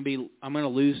going to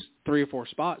lose 3 or 4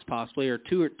 spots possibly, or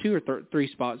two or 3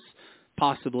 spots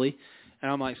possibly.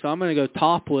 And I'm like, so I'm going to go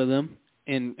top with him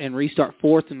and restart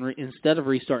fourth instead of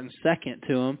restarting second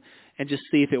to him, and just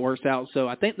see if it works out. So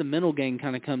I think the mental game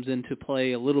kind of comes into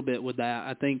play a little bit with that.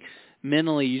 I think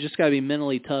mentally, you just got to be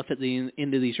mentally tough at the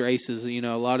end of these races. You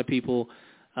know, a lot of people,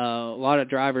 a lot of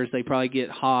drivers, they probably get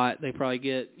hot. They probably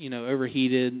get, you know,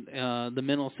 overheated. The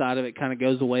mental side of it kind of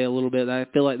goes away a little bit. I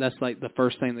feel like that's like the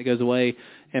first thing that goes away.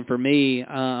 And for me,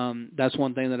 that's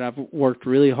one thing that I've worked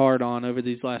really hard on over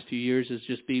these last few years is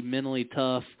just be mentally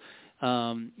tough. You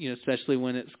know, especially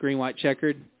when it's green, white,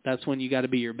 checkered, that's when you got to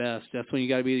be your best. That's when you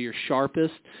got to be your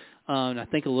sharpest. And I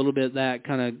think a little bit of that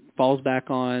kind of falls back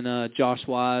on Josh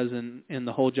Wise and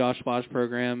the whole Josh Wise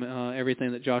program,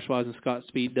 everything that Josh Wise and Scott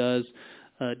Speed does.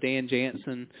 Dan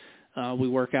Jansen, we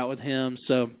work out with him.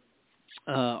 So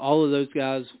all of those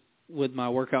guys with my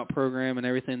workout program and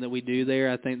everything that we do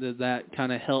there, I think that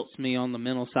kind of helps me on the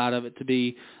mental side of it to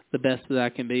be the best that I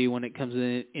can be when it comes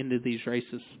into these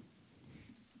races.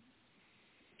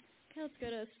 Okay, let's go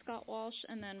to Scott Walsh,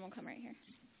 and then we'll come right here.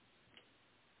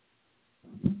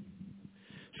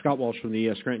 Scott Walsh from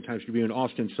the Scranton Times-Tribune in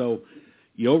Austin. So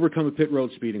you overcome a pit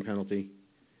road speeding penalty.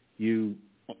 You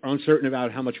are uncertain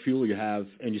about how much fuel you have,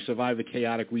 and you survive the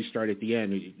chaotic restart at the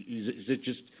end. Is it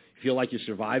just feel like you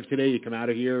survived today? You come out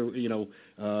of here,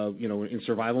 in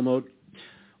survival mode?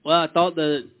 Well, I thought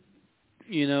that,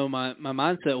 my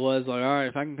mindset was like, all right,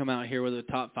 if I can come out here with a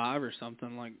top 5 or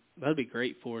something, like that'd be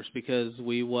great for us because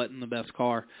we wasn't the best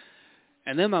car.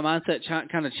 And then my mindset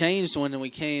kind of changed when we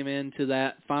came into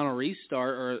that final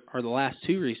restart, or the last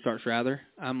 2 restarts, rather.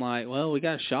 I'm like, well, we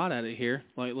got a shot at it here.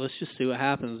 Like, let's just see what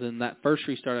happens. And that first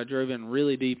restart, I drove in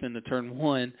really deep into turn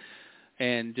 1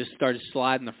 and just started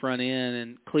sliding the front end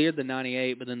and cleared the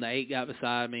 98, but then the 8 got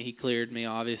beside me. He cleared me,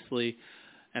 obviously.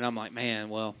 And I'm like, man,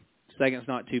 well, second's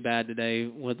not too bad today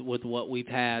with what we've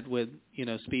had with,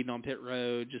 speeding on pit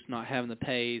road, just not having the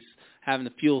pace, having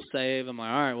the fuel save. I'm like,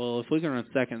 all right, well, if we can run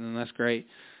second, then that's great.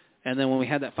 And then when we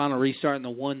had that final restart and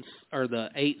the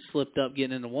 8 slipped up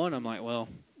getting into 1, I'm like, well,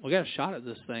 we got a shot at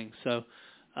this thing. So,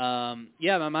 my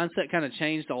mindset kind of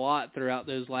changed a lot throughout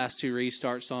those last 2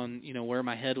 restarts on, where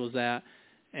my head was at.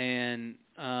 And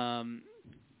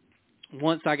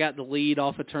once I got the lead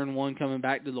off of turn 1 coming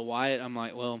back to the white, I'm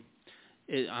like, well,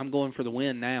 I'm going for the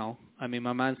win now. I mean,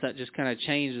 my mindset just kind of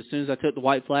changed. As soon as I took the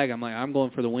white flag, I'm like, I'm going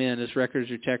for the win. This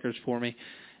record's or checkers for me.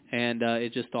 And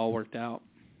it just all worked out.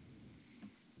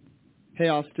 Hey,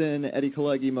 Austin, Eddie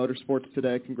Kalegi, Motorsports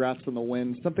Today. Congrats on the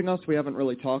win. Something else we haven't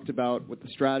really talked about with the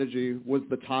strategy was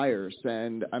the tires.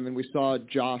 And, we saw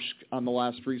Josh on the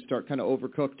last restart kind of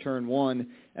overcook turn 1.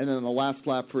 And then on the last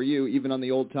lap for you, even on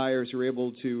the old tires, you were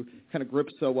able to kind of grip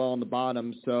so well on the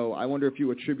bottom. So I wonder if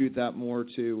you attribute that more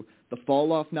to the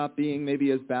fall-off not being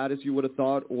maybe as bad as you would have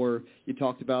thought, or you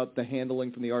talked about the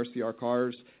handling from the RCR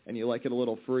cars and you like it a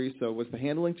little free. So was the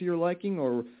handling to your liking,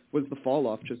 or was the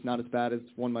fall-off just not as bad as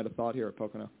one might have thought here at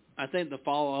Pocono? I think the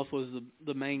fall off was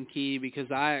the main key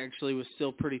because I actually was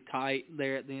still pretty tight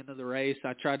there at the end of the race.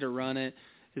 I tried to run it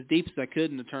as deep as I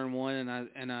could into turn one,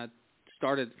 and I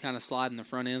started kind of sliding the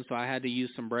front end, so I had to use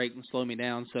some brake and slow me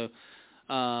down. So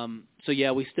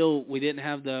yeah, we didn't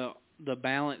have the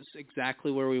balance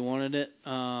exactly where we wanted it.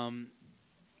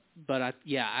 But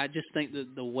I just think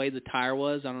that the way the tire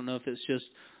was, I don't know if it's just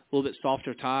a little bit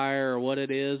softer tire or what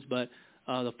it is, but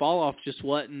the fall off just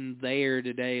wasn't there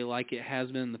today like it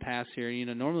has been in the past here. You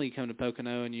know, normally you come to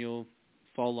Pocono and you'll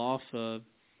fall off a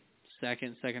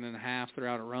second and a half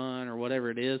throughout a run or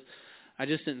whatever it is. I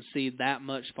just didn't see that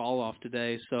much fall off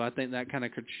today, so I think that kind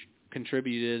of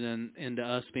contributed into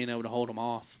us being able to hold them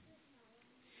off.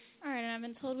 All right, and I've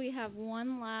been told we have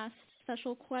one last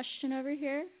special question over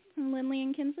here from Lindley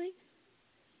and Kinsley.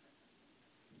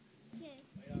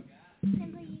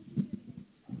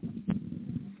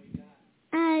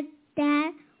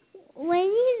 Dad, when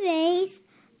you raced,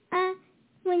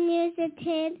 when you was a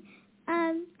kid,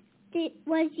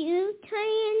 was you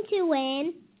trying to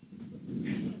win?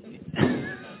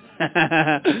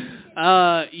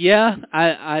 Yeah,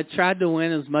 I tried to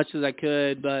win as much as I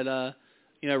could, but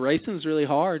racing's really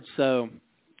hard, so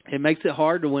it makes it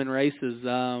hard to win races.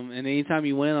 And anytime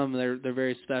you win them, they're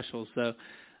very special. So,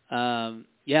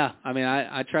 yeah, I mean,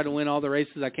 I try to win all the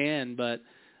races I can, but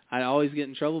I always get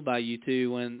in trouble by you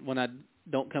two when I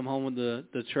don't come home with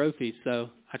the trophy. So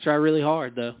I try really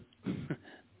hard, though.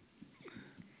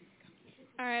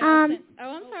 All right. I'm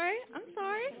sorry.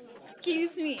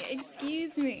 Excuse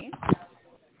me.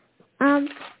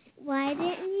 Why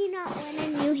didn't you not win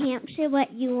in New Hampshire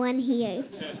what you won here?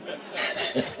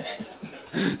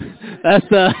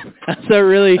 That's a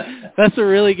really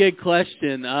good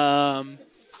question. I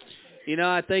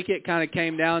think it kind of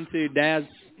came down to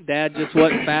Dad just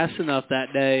wasn't fast enough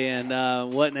that day and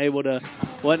wasn't able to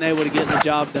get the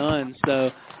job done.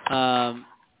 So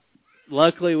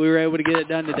luckily we were able to get it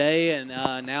done today, and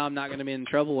now I'm not going to be in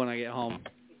trouble when I get home.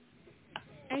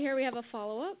 I hear we have a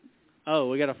follow-up. Oh,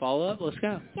 we got a follow-up? Let's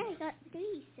go. Yeah, I got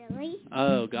 3, silly.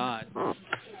 Oh, God. We're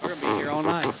going to be here all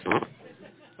night.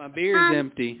 My beer's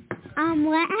empty.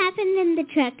 What happened in the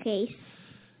truck race?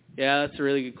 Yeah, that's a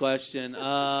really good question.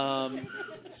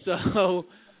 So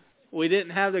we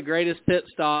didn't have the greatest pit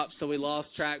stop, so we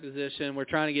lost track position. We're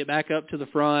trying to get back up to the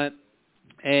front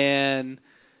and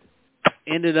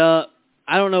ended up,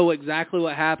 I don't know exactly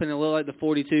what happened. It looked like the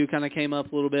 42 kind of came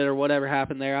up a little bit or whatever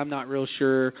happened there. I'm not real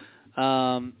sure.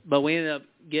 But we ended up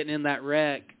getting in that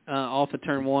wreck off of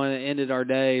turn one and ended our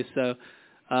day. So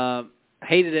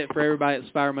hated it for everybody at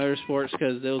Spire Motorsports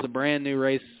because it was a brand new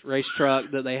race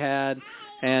truck that they had,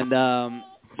 and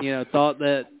thought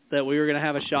that we were going to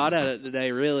have a shot at it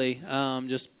today. Really,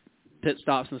 just pit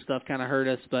stops and stuff kind of hurt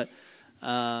us, but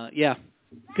yeah,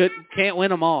 can't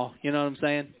win them all. You know what I'm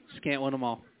saying? Just can't win them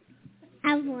all.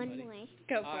 I have one more.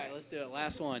 Go for all right, let's do it.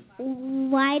 Last one.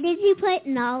 Why did you put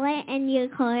Nala in your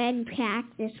car and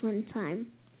practice one time?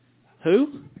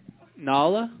 Who?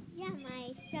 Nala? Yeah,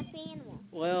 my stuffed animal.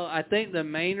 Well, I think the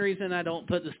main reason I don't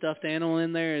put the stuffed animal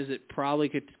in there is it probably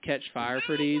could catch fire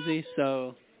pretty easy.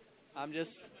 So I'm just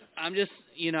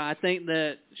I think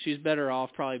that she's better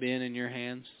off probably being in your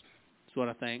hands. That's what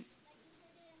I think.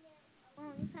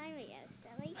 Long time ago,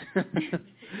 silly.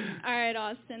 All right,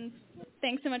 Austin.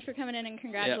 Thanks so much for coming in, and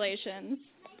congratulations.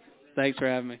 Yep. Thanks for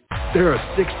having me. There are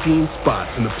 16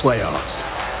 spots in the playoffs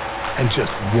and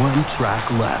just one track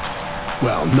left.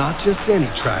 Well, not just any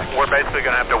track. We're basically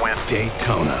going to have to win.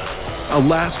 Daytona. A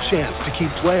last chance to keep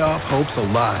playoff hopes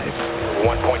alive.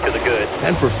 1 point to the good.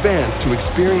 And for fans to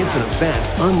experience an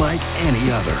event unlike any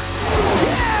other.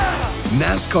 Yeah!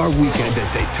 NASCAR weekend at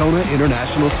Daytona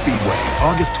International Speedway,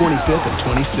 August 25th and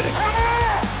 26th.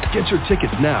 Get your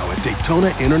tickets now at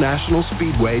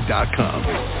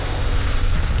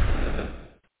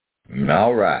DaytonaInternationalSpeedway.com.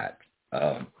 All right.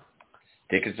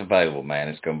 Tickets available, man.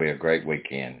 It's going to be a great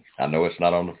weekend. I know it's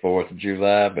not on the 4th of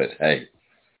July, but hey,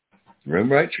 room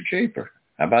rates are cheaper.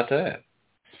 How about that?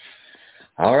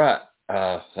 All right.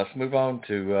 Let's move on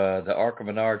to the Arca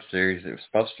Menard Series. It was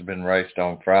supposed to have been raced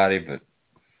on Friday, but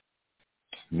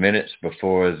minutes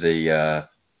before the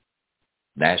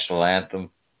national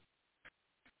anthem,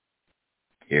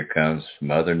 here comes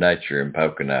Mother Nature in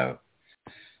Pocono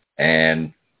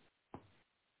and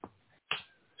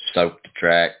soaked the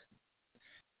track.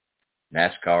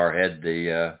 NASCAR had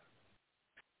the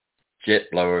jet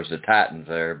blowers, the Titans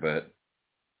there, but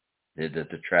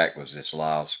the track was just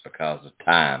lost because of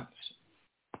time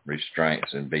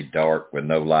restraints and be dark with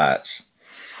no lights.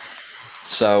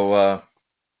 So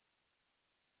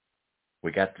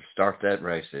we got to start that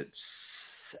race at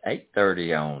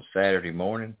 8:30 on Saturday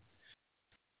morning.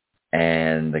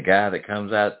 And the guy that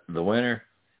comes out the winner,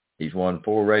 he's won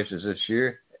 4 races this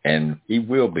year, and he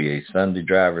will be a Sunday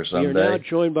driver someday. We are now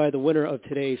joined by the winner of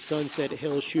today's Sunset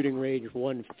Hills Shooting Range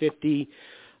 150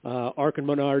 Ark &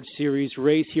 Menard Series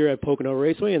race here at Pocono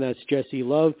Raceway, and that's Jesse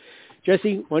Love.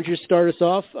 Jesse, why don't you start us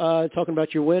off talking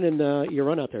about your win and your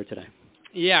run out there today?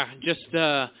 Yeah, just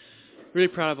really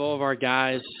proud of all of our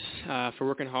guys for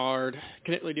working hard.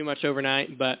 Couldn't really do much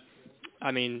overnight, but,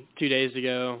 2 days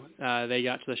ago they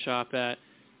got to the shop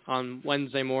on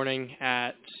Wednesday morning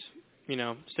at,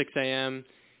 6 a.m.,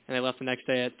 and they left the next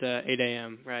day at 8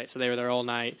 a.m., right? So they were there all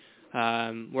night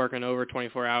working over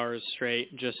 24 hours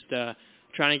straight, just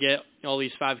trying to get all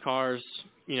these 5 cars,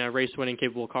 race-winning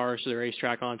capable cars to the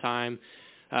racetrack on time.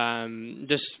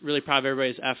 Just really proud of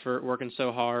everybody's effort, working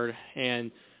so hard.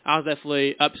 And I was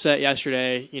definitely upset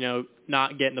yesterday,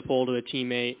 not getting the pole to a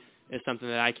teammate is something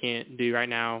that I can't do right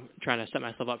now, trying to set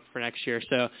myself up for next year.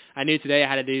 So I knew today I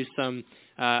had to do some,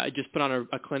 just put on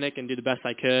a clinic and do the best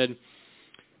I could.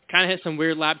 Kind of hit some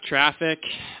weird lap traffic.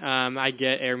 I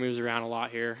get air moves around a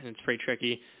lot here, and it's pretty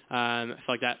tricky. I feel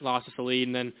like that lost us the lead,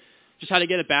 and then just had to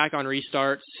get it back on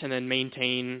restarts and then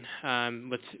maintain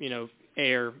with,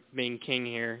 air being king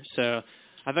here. So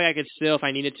I think I could still, if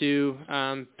I needed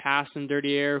to, pass in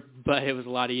dirty air, but it was a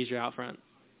lot easier out front.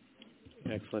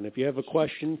 Excellent. If you have a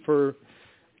question for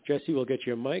Jesse, we'll get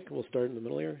you a mic. We'll start in the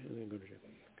middle here and then go to Jesse.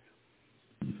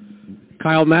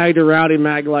 Kyle Magda, Rowdy,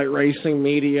 Maglite Racing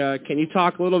Media. Can you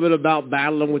talk a little bit about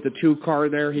battling with the 2 car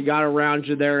there? He got around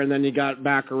you there, and then you got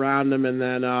back around him, and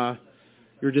then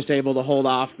you were just able to hold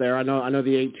off there. I know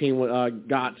the 18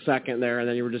 got second there, and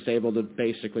then you were just able to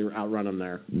basically outrun him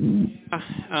there.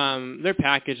 Their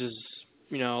package is,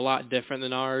 a lot different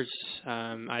than ours.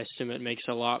 I assume it makes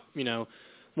a lot,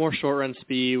 more short run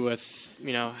speed with,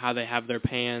 how they have their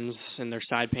pans and their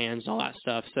side pans and all that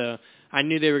stuff. So I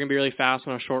knew they were going to be really fast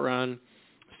on a short run.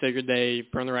 Figured they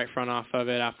burn the right front off of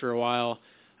it after a while,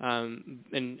 and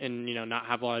not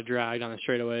have a lot of drag on the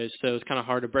straightaways. So it was kind of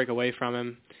hard to break away from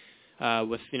him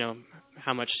with,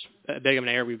 how much big of an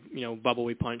air bubble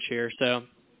we punch here. So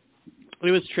it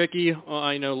was tricky,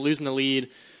 losing the lead,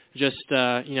 just,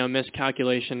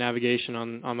 miscalculation, navigation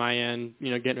on my end,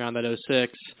 getting around that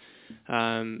 06.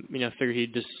 Figured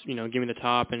he'd just, give me the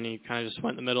top, and he kind of just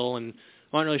went in the middle and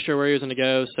wasn't really sure where he was going to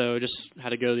go, so just had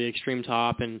to go the extreme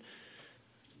top. And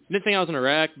didn't think I was going to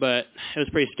wreck, but it was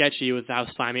pretty sketchy with how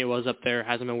slimy it was up there. It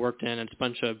hasn't been worked in. It's a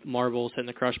bunch of marbles hitting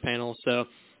the crush panel. So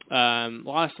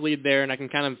lost the lead there, and I can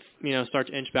kind of, start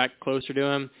to inch back closer to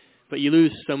him. But you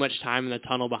lose so much time in the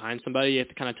tunnel behind somebody. You have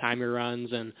to kind of time your runs.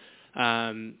 And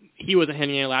he wasn't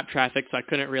hitting any lap traffic, so I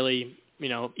couldn't really,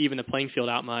 even the playing field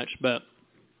out much. But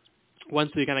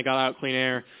once we kind of got out clean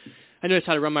air, I noticed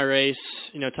how to run my race,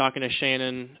 talking to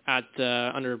Shannon at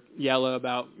under yellow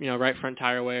about, right front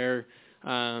tire wear.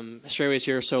 Straightaways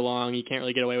here are so long, you can't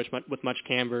really get away with much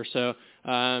camber. So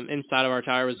inside of our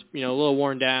tire was, a little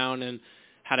worn down, and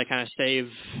had to kind of save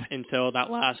until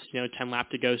that last, 10 lap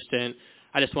to go stint.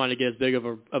 I just wanted to get as big of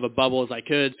a bubble as I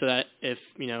could, so that if,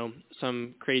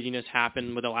 some craziness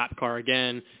happened with a lap car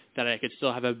again, that I could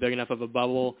still have a big enough of a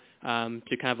bubble to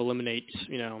kind of eliminate,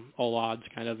 all odds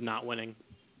kind of not winning.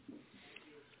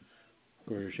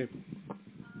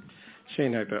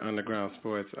 Shane Hector, Underground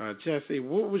Sports. Jesse,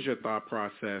 what was your thought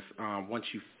process once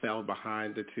you fell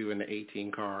behind the 2 in the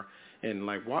 18 car? And,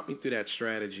 walk me through that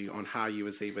strategy on how you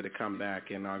was able to come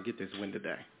back and get this win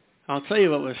today. I'll tell you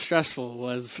what was stressful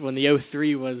was when the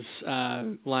 03 was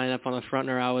lining up on the front,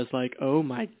 I was like, oh,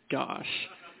 my gosh.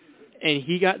 And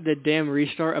he got the damn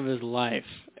restart of his life.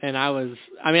 And I was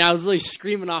really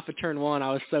screaming off of turn 1.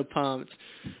 I was so pumped.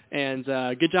 And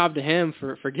good job to him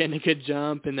for getting a good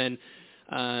jump. And then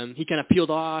he kind of peeled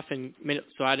off and made it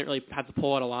so I didn't really have to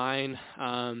pull out a line.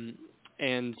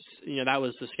 And, that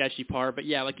was the sketchy part. But,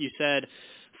 yeah, like you said,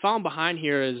 falling behind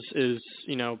here is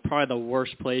probably the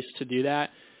worst place to do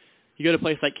that. You go to a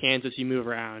place like Kansas, you move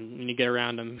around, and you get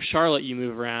around them. Charlotte, you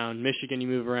move around. Michigan, you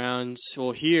move around.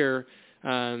 Well, here,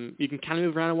 you can kind of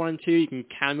move around in 1 and 2. You can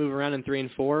kind of move around in 3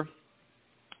 and 4.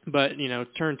 But,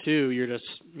 turn 2,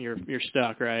 you're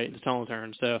stuck, right? The tunnel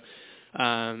turn. So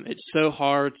it's so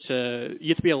hard you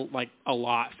have to be a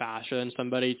lot faster than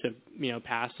somebody to,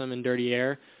 pass them in dirty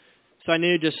air. So I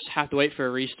knew just have to wait for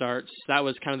restarts. That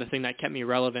was kind of the thing that kept me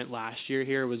relevant last year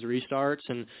here was restarts.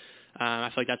 And I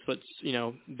feel like that's what's,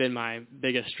 been my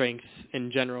biggest strength in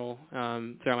general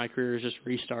throughout my career is just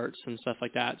restarts and stuff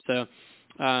like that. So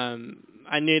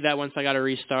I knew that once I got a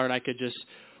restart, I could just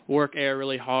work air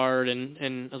really hard.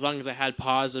 And as long as I had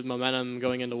positive momentum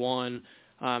going into 1,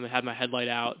 and had my headlight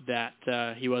out, that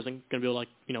he wasn't going to be able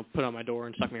to, put on my door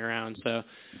and suck me around. So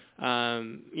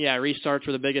restarts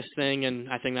were the biggest thing, and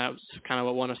I think that was kind of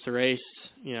what won us the race.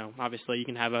 Obviously you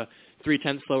can have a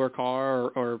 0.3 slower car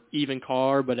or even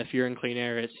car, but if you're in clean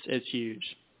air, it's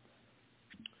huge.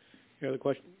 Any other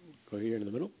question? Go here in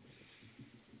the middle.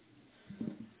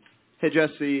 Hey,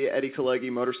 Jesse, Eddie Kalegi,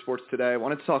 Motorsports Today. I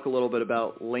wanted to talk a little bit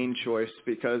about lane choice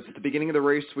because at the beginning of the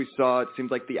race we saw it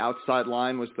seemed like the outside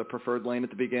line was the preferred lane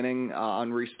at the beginning on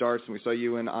restarts, and we saw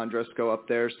you and Andres go up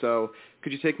there. So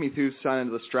could you take me through kind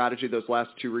of the strategy those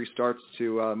last 2 restarts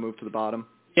to move to the bottom?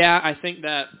 Yeah, I think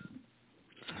that,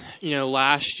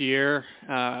 last year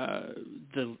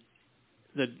the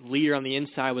leader on the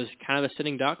inside was kind of a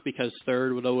sitting duck because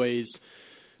third would always –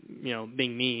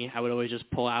 being me, I would always just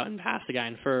pull out and pass the guy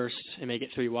in first and make it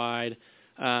 3 wide.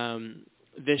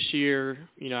 This year,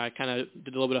 I kind of did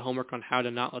a little bit of homework on how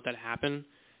to not let that happen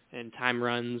and time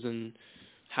runs and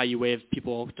how you wave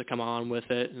people to come on with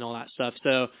it and all that stuff.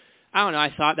 So, I don't know.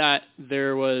 I thought that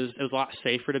it was a lot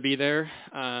safer to be there.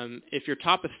 If you're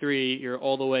top of 3, you're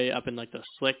all the way up in like the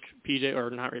slick PJ,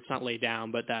 or not, it's not laid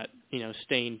down, but that,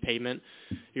 stained pavement.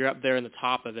 You're up there in the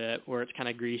top of it where it's kind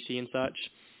of greasy and such.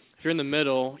 If you're in the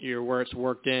middle, you're where it's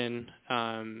worked in.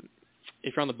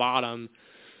 If you're on the bottom,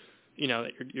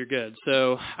 you're good.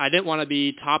 So I didn't want to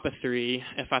be top of 3.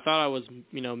 If I thought I was,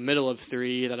 middle of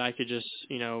 3, that I could just,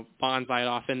 bonsai it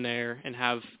off in there and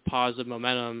have positive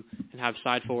momentum and have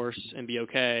side force and be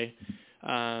okay.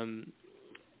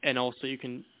 And also you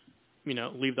can,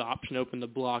 leave the option open to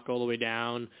block all the way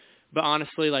down. But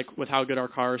honestly, like with how good our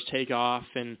cars take off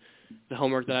and the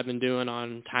homework that I've been doing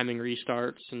on timing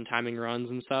restarts and timing runs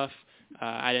and stuff,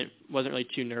 I wasn't really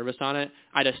too nervous on it.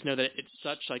 I just know that it's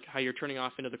such like how you're turning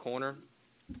off into the corner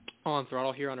on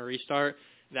throttle here on a restart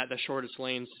that the shortest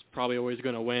lane's probably always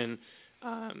going to win.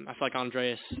 I feel like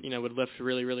Andreas, would lift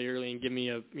really, really early and give me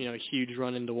a huge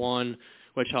run into 1,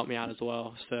 which helped me out as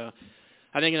well. So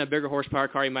I think in a bigger horsepower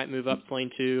car, you might move up to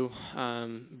lane 2,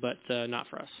 but not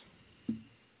for us.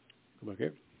 Come back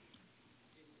here.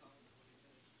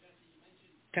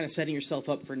 Kind of setting yourself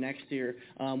up for next year.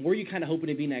 Where are you kind of hoping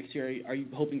to be next year? Are you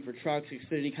hoping for trucks,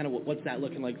 Xfinity? Kind of what's that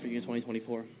looking like for you in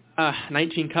 2024?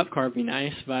 19 Cup car would be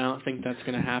nice, but I don't think that's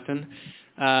going to happen.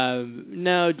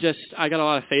 No, just I got a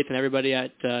lot of faith in everybody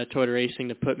at Toyota Racing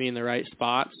to put me in the right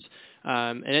spots.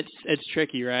 And it's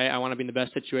tricky, right? I want to be in the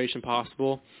best situation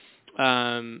possible.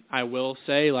 I will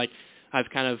say, like, I've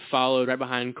kind of followed right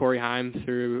behind Corey Heim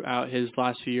throughout his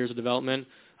last few years of development,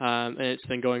 and it's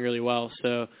been going really well.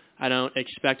 So I don't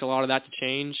expect a lot of that to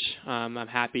change. I'm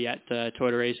happy at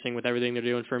Toyota Racing with everything they're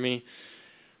doing for me.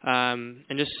 And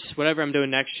just whatever I'm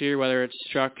doing next year, whether it's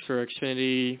trucks or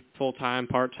Xfinity, full-time,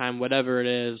 part-time, whatever it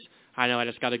is, I know I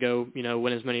just got to go,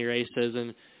 win as many races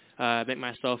and make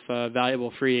myself a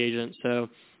valuable free agent. So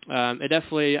I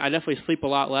definitely sleep a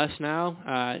lot less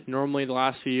now. Normally the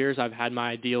last few years I've had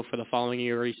my deal for the following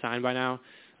year already signed by now.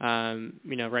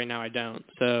 Right now I don't.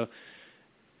 So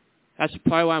that's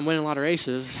probably why I'm winning a lot of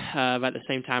races. But at the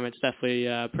same time, it's definitely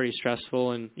pretty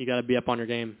stressful, and you got to be up on your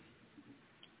game.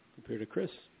 Compared to Chris.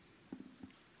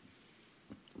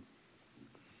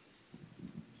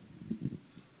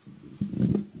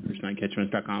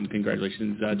 Catchments.com.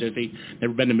 Congratulations, Jesse.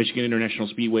 Never been to Michigan International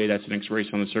Speedway. That's the next race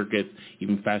on the circuit,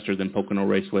 even faster than Pocono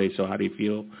Raceway. So how do you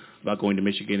feel about going to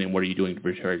Michigan, and what are you doing to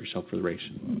prepare yourself for the race?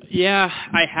 Yeah,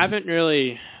 I haven't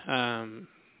really, rang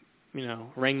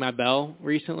my bell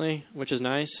recently, which is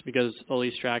nice because all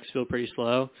these tracks feel pretty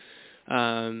slow.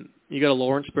 You go to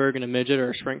Lawrenceburg in a midget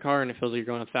or a sprint car, and it feels like you're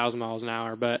going 1,000 miles an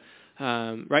hour. But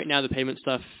right now, the pavement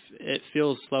stuff, it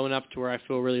feels slow enough to where I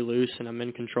feel really loose and I'm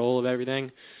in control of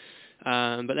everything.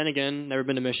 But then again, never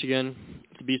been to Michigan.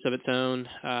 It's a beast of its own.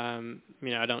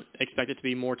 I don't expect it to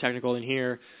be more technical than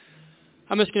here.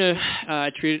 I'm just going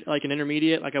to treat it like an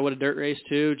intermediate, like I would a dirt race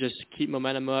too. Just keep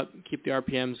momentum up, keep the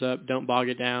RPMs up, don't bog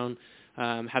it down,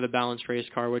 have a balanced race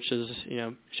car, which is,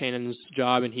 Shannon's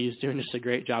job, and he's doing just a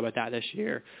great job at that this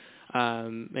year.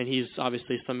 And he's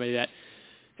obviously somebody that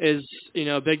is,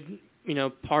 a big,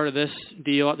 part of this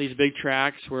deal at these big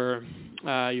tracks where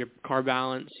your car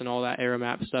balance and all that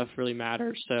aeromap stuff really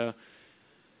matters. So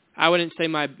I wouldn't say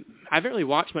I haven't really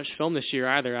watched much film this year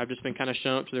either. I've just been kind of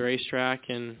showing up to the racetrack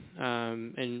and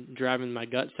driving my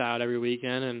guts out every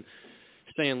weekend and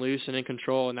staying loose and in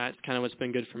control, and that's kind of what's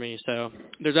been good for me. So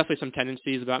there's definitely some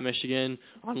tendencies about Michigan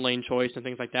on lane choice and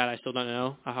things like that. I still don't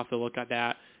know. I'll have to look at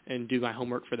that and do my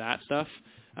homework for that stuff.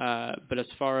 But as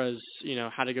far as,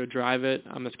 how to go drive it,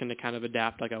 I'm just going to kind of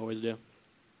adapt like I always do.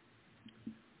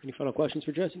 Any final questions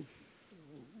for Jesse?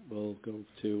 We'll go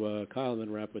to Kyle and then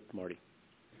wrap with Marty.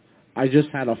 I just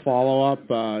had a follow-up.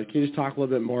 Can you just talk a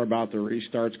little bit more about the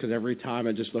restarts? Because every time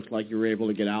it just looked like you were able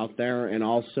to get out there. And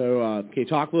also, can you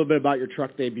talk a little bit about your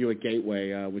truck debut at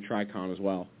Gateway with Tricon as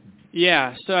well?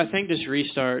 Yeah, so I think just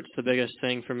restart's the biggest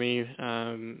thing for me.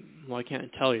 Well, I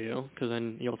can't tell you because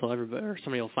then you'll tell everybody or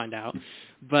somebody will find out.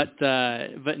 But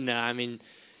no, I mean,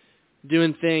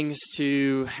 doing things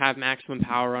to have maximum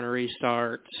power on a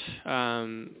restart,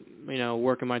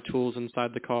 working my tools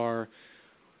inside the car.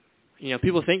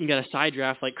 People think you got to side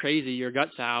draft like crazy, your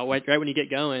guts out right when you get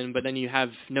going, but then you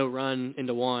have no run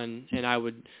into one. And I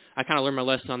kind of learned my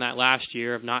lesson on that last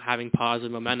year of not having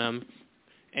positive momentum.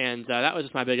 And that was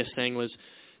just my biggest thing, was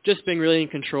just being really in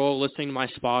control, listening to my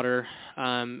spotter,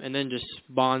 and then just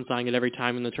bondsawing it every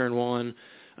time in the turn one,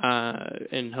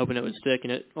 and hoping it would stick,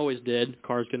 and it always did.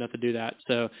 Car's good enough to do that.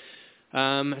 So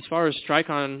as far as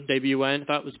Tricon debut went, I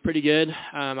thought it was pretty good.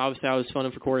 Obviously, I was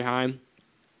filling for Corey Heim.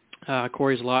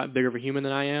 Corey's a lot bigger of a human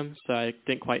than I am, so I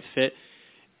didn't quite fit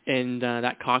in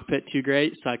that cockpit too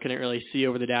great, so I couldn't really see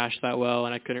over the dash that well,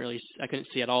 and I couldn't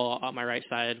see at all on my right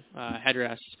side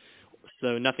headrest.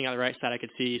 So nothing on the right side I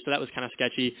could see. So that was kind of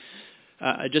sketchy.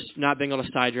 Just not being able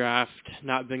to side draft,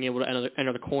 not being able to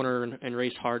enter the corner and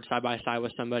race hard side by side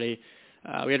with somebody.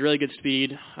 We had really good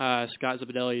speed. Scott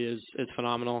Zabadelli is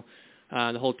phenomenal.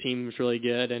 The whole team was really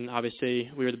good, and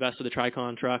obviously we were the best of the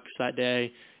Tricon trucks that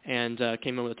day, and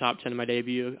came in with the top 10 in my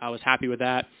debut. I was happy with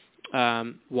that.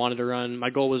 Wanted to run. My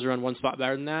goal was to run one spot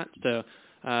better than that. So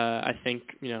I think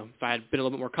if I had been a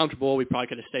little bit more comfortable, we probably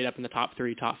could have stayed up in the top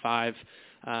 3, top 5.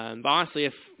 But honestly,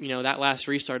 if that last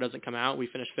restart doesn't come out, we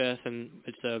finish 5th, and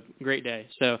it's a great day.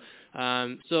 So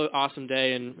still an awesome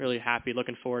day, and really happy.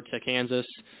 Looking forward to Kansas,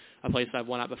 a place I've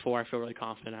won at before. I feel really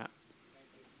confident at.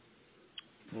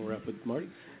 We'll wrap with Marty.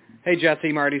 Hey,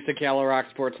 Jesse, Marty Sacalo, Rock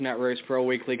Sports Net Race Pro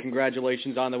Weekly.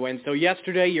 Congratulations on the win. So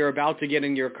yesterday you're about to get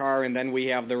in your car, and then we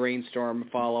have the rainstorm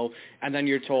follow, and then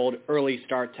you're told early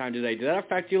start time today. Did that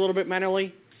affect you a little bit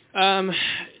mentally?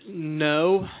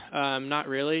 No, not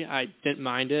really. I didn't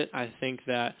mind it. I think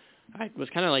that I was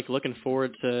kind of like looking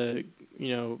forward to,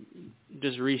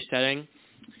 just resetting.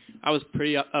 I was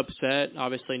pretty upset,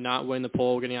 obviously not winning the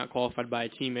pole, getting out qualified by a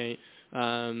teammate.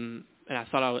 And I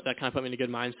thought that kind of put me in a good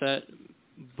mindset.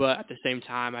 But at the same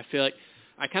time, I feel like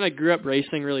I kind of grew up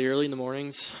racing really early in the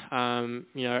mornings,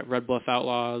 at Red Bluff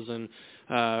Outlaws and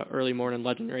early morning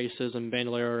Legend races and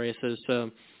Bandolero races.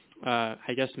 So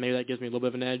I guess maybe that gives me a little bit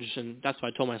of an edge, and that's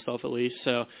what I told myself at least.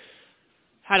 So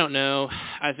I don't know.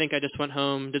 I think I just went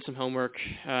home, did some homework,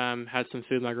 had some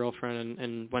food with my girlfriend,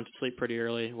 and went to sleep pretty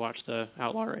early, watched the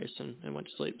Outlaw race, and went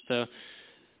to sleep. So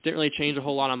didn't really change a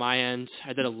whole lot on my end.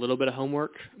 I did a little bit of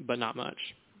homework, but not much.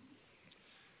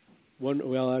 One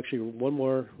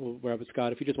more. We'll wrap with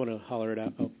Scott. If you just want to holler it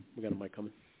out. Oh, we got a mic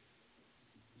coming.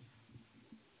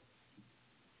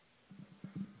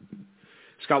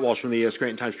 Scott Walsh from the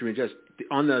Scranton Times-Tribune. Just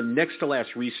on the next to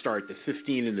last restart, the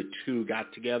 15 and the 2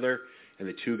 got together, and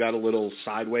the 2 got a little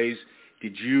sideways.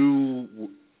 Did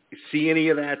you see any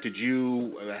of that? Did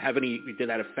you have any? Did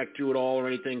that affect you at all or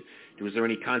anything? Was there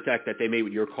any contact that they made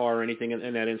with your car or anything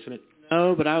in that incident?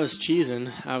 No, but I was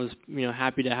cheesing. I was,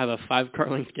 happy to have a 5-car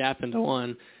length gap into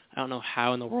one. I don't know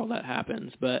how in the world that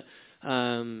happens, but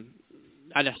I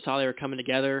just saw they were coming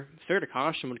together. Fair to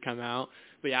caution would come out,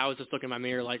 but yeah, I was just looking in my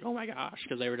mirror like, oh my gosh,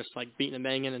 because they were just like beating and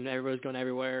banging, and everybody was going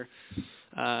everywhere.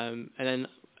 And then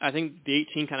I think the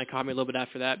 18 kind of caught me a little bit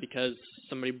after that because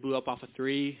somebody blew up off a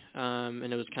 3,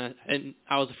 and it was and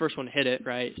I was the first one to hit it,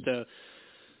 right? So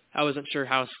I wasn't sure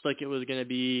how slick it was going to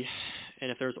be, and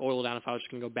if there was oil down, if I was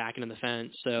just going to go back into the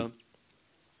fence. So,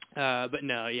 but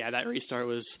no, yeah, that restart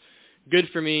was good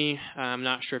for me. I'm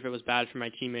not sure if it was bad for my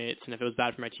teammates, and if it was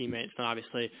bad for my teammates, then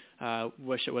obviously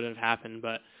wish it wouldn't have happened.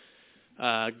 But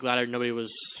glad nobody was,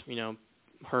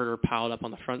 hurt or piled up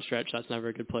on the front stretch. That's never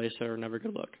a good place or never a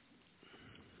good look.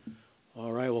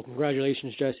 All right. Well,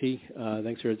 congratulations, Jesse.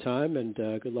 Thanks for your time, and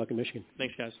good luck in Michigan.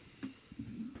 Thanks, guys.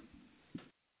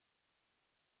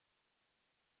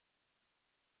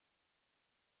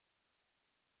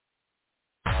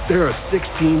 There are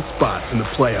 16 spots in the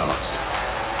playoffs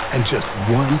and just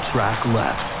one track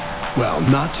left. Well,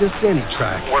 not just any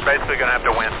track. We're basically going to have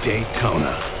to win.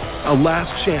 Daytona. A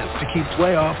last chance to keep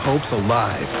playoff hopes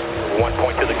alive. 1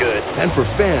 point to the good. And for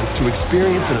fans to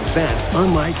experience an event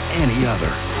unlike any other.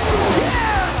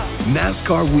 Yeah!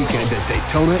 NASCAR weekend at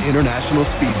Daytona International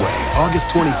Speedway,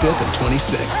 August 25th and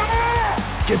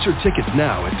 26th. Get your tickets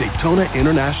now at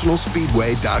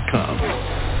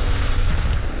DaytonaInternationalSpeedway.com.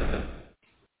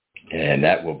 And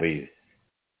that will be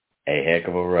a heck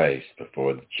of a race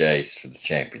before the chase for the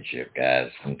championship, guys.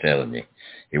 I'm telling you.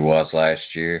 It was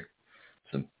last year.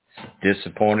 Some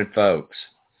disappointed folks.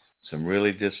 some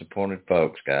really disappointed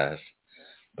folks, guys.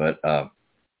 But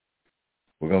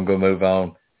we're going to go move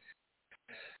on.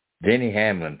 Denny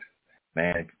Hamlin,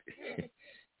 man,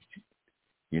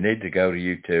 you need to go to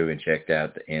YouTube and check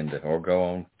out the end or go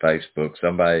on Facebook.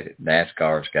 Somebody,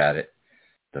 NASCAR's got it.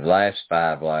 The last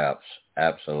 5 laps,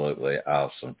 absolutely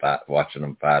awesome, watching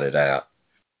them fight it out.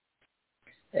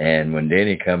 And when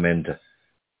Denny come into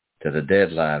the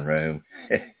deadline room,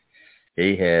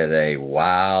 he had a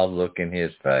wild look in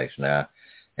his face now.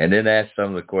 And then ask some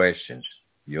of the questions.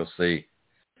 You'll see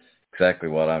exactly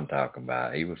what I'm talking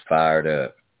about. He was fired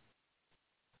up.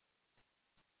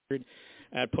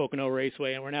 At Pocono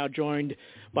Raceway, and we're now joined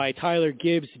by Tyler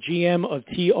Gibbs, GM of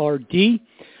TRD.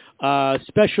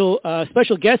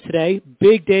 Special guest today.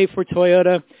 Big day for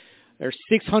Toyota. Their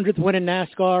 600th win in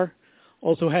NASCAR.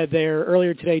 Also had their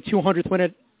earlier today 200th win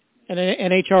at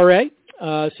NHRA.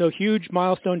 So huge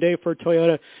milestone day for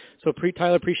Toyota. So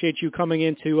Tyler, appreciate you coming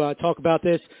in to talk about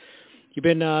this. You've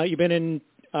been in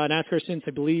NASCAR since,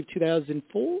 I believe,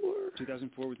 2004?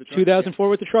 2004 with the truck. 2004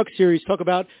 with the Truck Series. Talk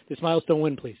about this milestone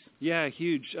win, please. Yeah,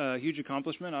 huge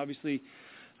accomplishment. Obviously,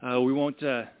 we won't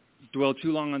dwell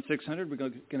too long on 600. We're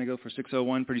going to go for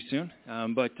 601 pretty soon.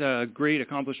 But great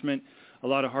accomplishment. A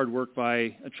lot of hard work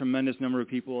by a tremendous number of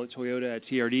people at Toyota, at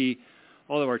TRD,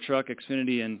 all of our truck,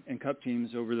 Xfinity, and Cup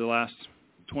teams over the last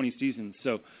 20 seasons.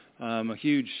 So a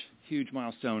huge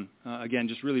milestone. Again,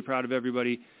 just really proud of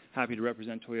everybody. Happy to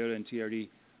represent Toyota and TRD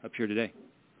up here today.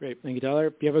 Great. Thank you, Tyler.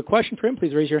 If you have a question for him,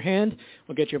 please raise your hand.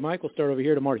 We'll get your mic. We'll start over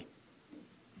here to Marty.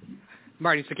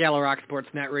 Marty Sakala, Rock Sports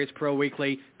Net Race Pro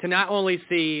Weekly. To not only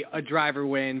see a driver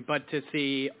win, but to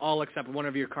see all except one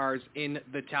of your cars in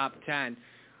the top 10.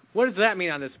 What does that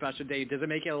mean on this special day? Does it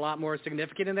make it a lot more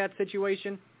significant in that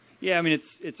situation? Yeah, I mean,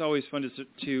 it's always fun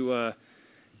to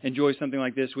enjoy something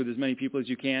like this with as many people as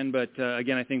you can. But,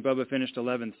 again, I think Bubba finished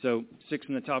 11th. So 6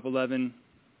 in the top 11,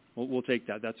 we'll take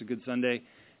that. That's a good Sunday.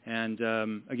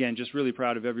 And, again, just really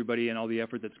proud of everybody and all the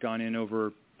effort that's gone in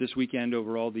over this weekend,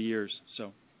 over all the years.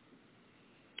 So,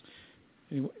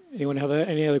 anyone have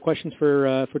any other questions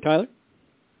for Tyler?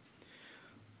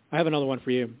 I have another one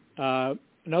for you.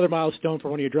 Another milestone for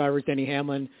one of your drivers, Denny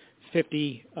Hamlin,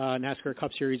 50 NASCAR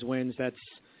Cup Series wins. That's,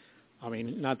 I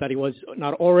mean, not that he was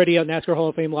not already a NASCAR Hall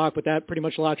of Fame lock, but that pretty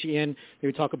much locks you in.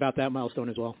 Maybe talk about that milestone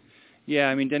as well. Yeah,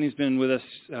 I mean, Denny's been with us,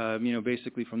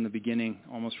 basically from the beginning,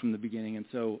 almost from the beginning. And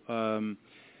so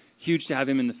huge to have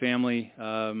him in the family.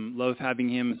 Love having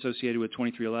him associated with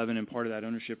 2311 and part of that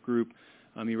ownership group.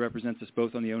 He represents us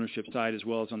both on the ownership side as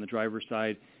well as on the driver's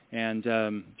side. And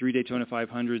 3 Daytona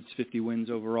 500s, 50 wins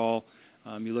overall.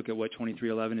 You look at what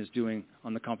 2311 is doing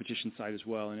on the competition side as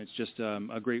well, and it's just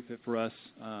a great fit for us.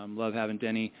 Love having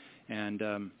Denny, and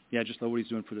just love what he's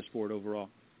doing for the sport overall.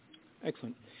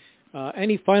 Excellent.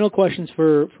 Any final questions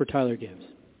for Tyler Gibbs?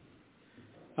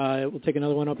 We'll take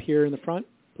another one up here in the front,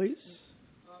 please.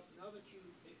 Now that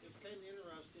it's kind of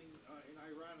interesting and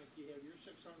ironic, you have your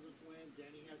 600th win,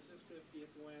 Denny has his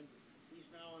 50th win. He's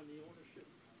now on the ownership.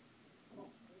 Oh,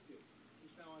 thank you.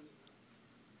 He's now on.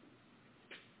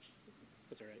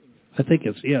 That's all right. I think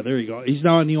it's, there you go. He's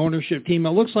now on the ownership team. It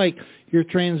looks like you're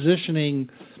transitioning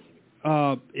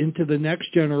into the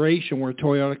next generation where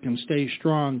Toyota can stay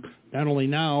strong, not only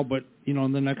now, but,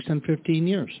 in the next 10, 15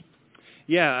 years.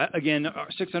 Yeah, again,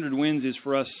 600 wins is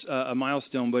for us a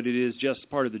milestone, but it is just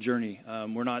part of the journey.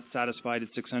 We're not satisfied at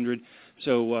 600.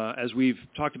 So as we've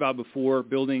talked about before,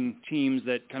 building teams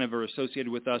that kind of are associated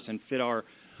with us and fit our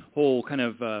whole kind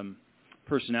of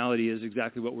personality is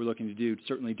exactly what we're looking to do.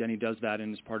 Certainly Denny does that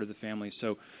and is part of the family.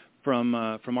 So from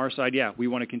our side, we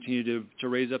want to continue to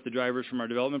raise up the drivers from our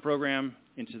development program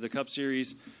into the Cup Series.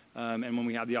 And when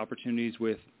we have the opportunities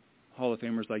with Hall of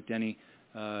Famers like Denny,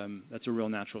 that's a real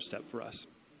natural step for us.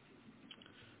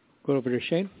 Go over to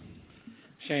Shane.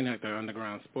 Shane Hector,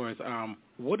 Underground Sports.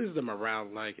 What is the morale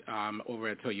like over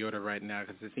at Toyota right now?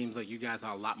 Because it seems like you guys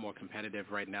are a lot more competitive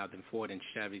right now than Ford and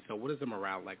Chevy. So what is the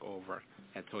morale like over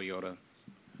at Toyota?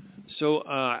 So,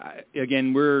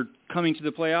 again, we're coming to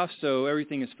the playoffs, so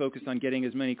everything is focused on getting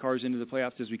as many cars into the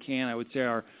playoffs as we can. I would say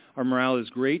our morale is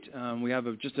great. We have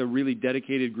just a really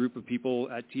dedicated group of people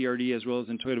at TRD as well as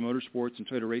in Toyota Motorsports and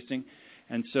Toyota Racing.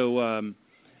 And so,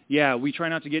 we try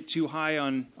not to get too high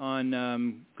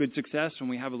on good success when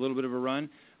we have a little bit of a run.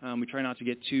 We try not to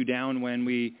get too down when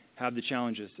we have the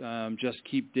challenges. Just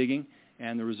keep digging,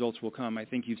 and the results will come. I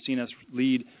think you've seen us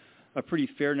lead a pretty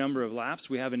fair number of laps.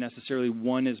 We haven't necessarily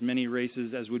won as many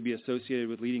races as would be associated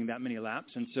with leading that many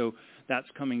laps, and so that's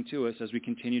coming to us as we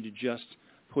continue to just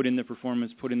put in the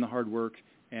performance, put in the hard work,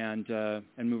 and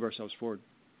move ourselves forward.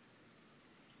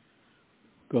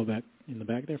 Go back in the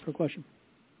back there for a question.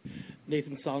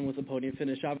 Nathan Song with the Podium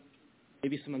Finish.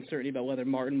 maybe some uncertainty about whether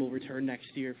Martin will return next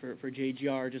year for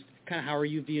JGR. Just kind of how are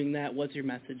you viewing that? What's your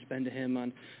message been to him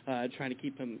on trying to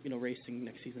keep him, racing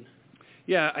next season?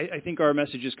 Yeah, I think our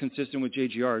message is consistent with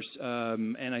JGR's,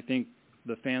 and I think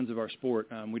the fans of our sport,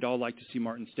 we'd all like to see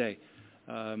Martin stay.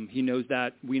 He knows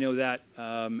that, we know that,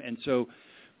 and so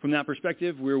from that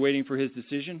perspective, we're waiting for his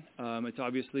decision. It's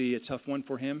obviously a tough one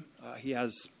for him. He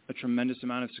has a tremendous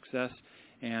amount of success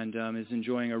and is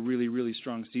enjoying a really, really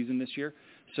strong season this year.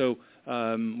 So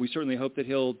we certainly hope that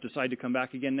he'll decide to come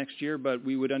back again next year, but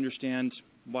we would understand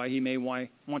why he may want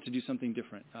to do something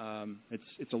different.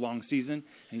 It's a long season,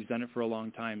 and he's done it for a long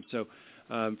time. So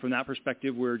from that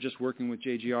perspective, we're just working with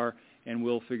JGR, and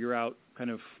we'll figure out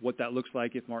kind of what that looks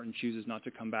like if Martin chooses not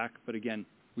to come back. But again,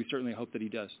 we certainly hope that he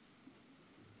does.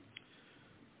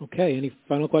 Okay, any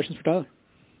final questions for Tyler?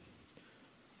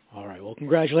 All right, well,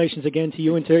 congratulations again to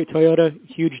you and Toyota.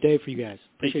 Huge day for you guys.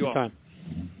 Appreciate your time.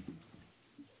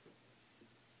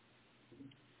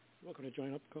 Welcome to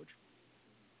join up, Coach.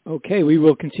 Okay, we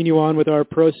will continue on with our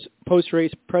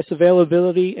post-race press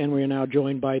availability, and we are now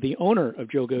joined by the owner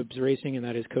of Joe Gibbs Racing, and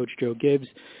that is Coach Joe Gibbs.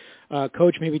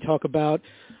 Coach, maybe talk about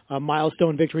a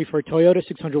milestone victory for Toyota,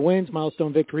 600 wins,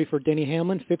 milestone victory for Denny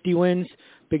Hamlin, 50 wins.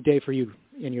 Big day for you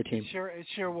and your team. It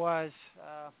sure was.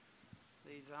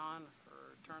 These on,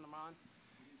 or turn them on.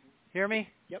 Hear me?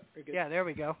 Yep, very good. Yeah, there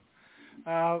we go.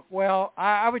 Well,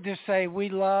 I would just say we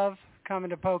love coming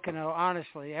to Pocono,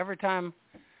 honestly. Every time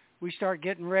we start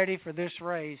getting ready for this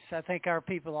race, I think our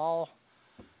people all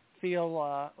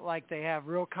feel like they have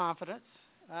real confidence.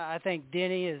 I think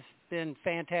Denny has been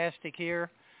fantastic here,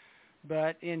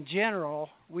 but in general,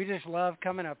 we just love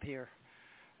coming up here.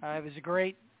 It was a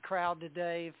great crowd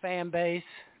today, fan base.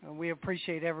 We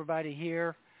appreciate everybody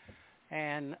here,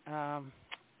 and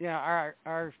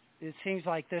it seems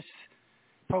like this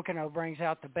Pocono brings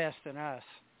out the best in us,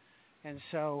 and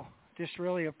so just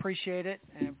really appreciate it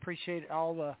and appreciate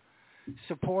all the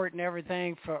support and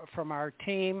everything from our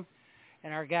team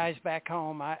and our guys back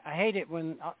home. I hate it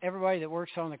when everybody that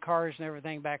works on the cars and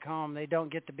everything back home, they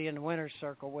don't get to be in the winner's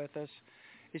circle with us.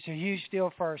 It's a huge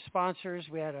deal for our sponsors.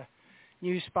 We had a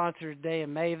new sponsor today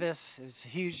in Mavis. It's a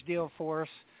huge deal for us.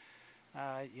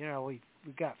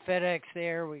 We've got FedEx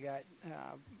there. We got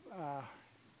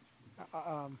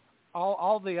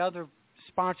all the other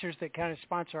sponsors that kind of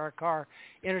sponsor our car.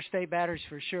 Interstate Batteries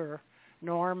for sure.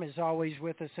 Norm is always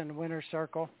with us in the winner's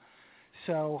circle.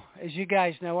 So, as you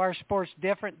guys know, our sport's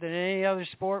different than any other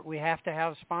sport. We have to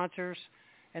have sponsors,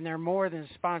 and they're more than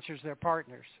sponsors, they're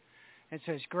partners. And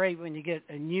so it's great when you get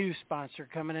a new sponsor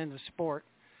coming in the sport,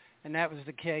 and that was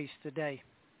the case today.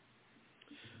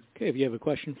 Okay, if you have a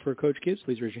question for Coach Gibbs,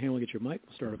 please raise your hand. We'll get your mic.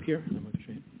 We'll start up here. And then we'll get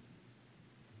your hand.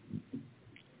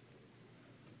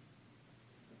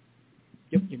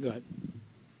 Yep, you can go ahead.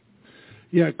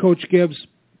 Yeah, Coach Gibbs,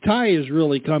 Ty is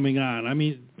really coming on. I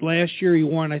mean, last year he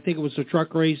won, I think it was a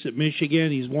truck race at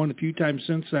Michigan. He's won a few times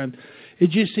since then. It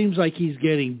just seems like he's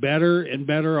getting better and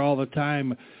better all the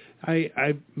time.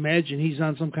 I imagine he's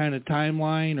on some kind of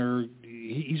timeline, or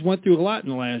he's went through a lot in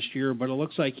the last year, but it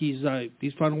looks like he's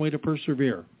found a way to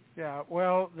persevere. Yeah,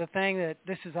 well, the thing that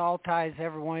this is all Ty's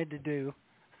ever wanted to do.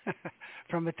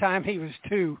 From the time he was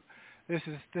 2, this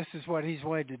is what he's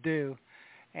wanted to do.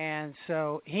 And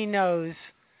so he knows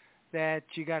that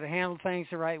you got to handle things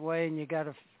the right way, and you got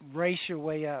to race your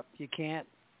way up. You can't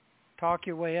talk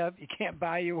your way up. You can't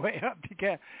buy your way up.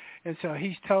 And so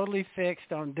he's totally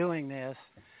fixed on doing this.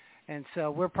 And so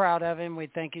we're proud of him. We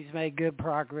think he's made good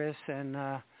progress, and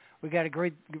we got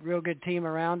a real good team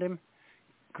around him.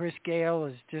 Chris Gale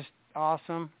is just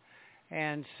awesome.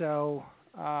 And so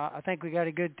I think we got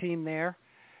a good team there.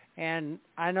 And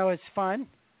I know it's fun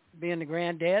being the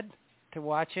granddad to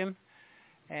watch him.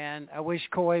 And I wish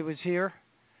Coy was here.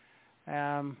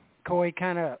 Coy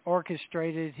kind of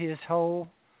orchestrated his whole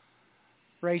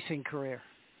racing career.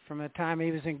 From the time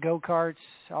he was in go-karts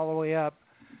all the way up,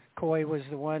 Coy was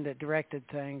the one that directed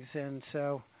things. And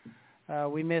so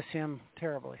we miss him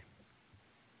terribly.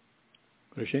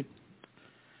 Coach Shane?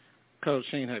 Coach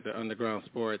Shane had the Underground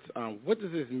Sports. What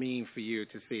does this mean for you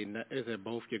to see, is it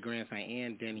both your grandson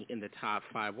and Denny in the top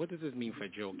 5? What does this mean for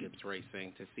Joe Gibbs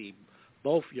Racing to see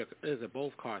both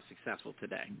cars successful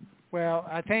today? Well,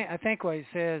 I think what he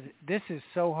says, this is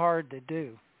so hard to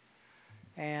do.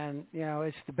 And,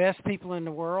 it's the best people in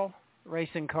the world.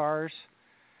 Racing cars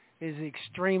is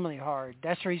extremely hard.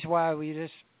 That's the reason why we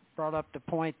just brought up the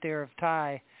point there of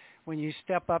Ty. When you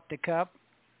step up the cup,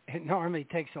 it normally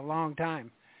takes a long time,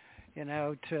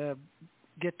 to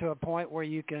get to a point where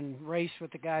you can race with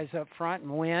the guys up front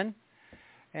and win.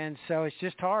 And so it's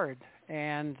just hard.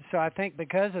 And so I think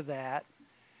because of that,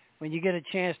 when you get a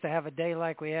chance to have a day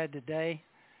like we had today,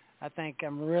 I think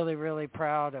I'm really, really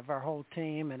proud of our whole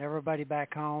team and everybody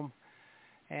back home.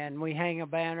 And we hang a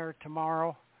banner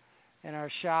tomorrow in our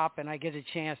shop, and I get a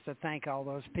chance to thank all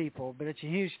those people. But it's a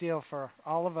huge deal for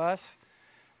all of us,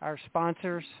 our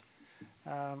sponsors.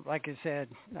 Like I said,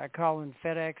 I call in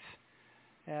FedEx,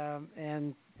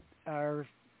 and our,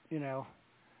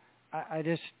 I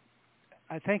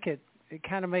think it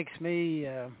kind of makes me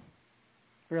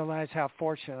realize how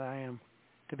fortunate I am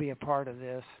to be a part of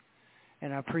this,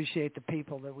 and I appreciate the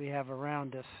people that we have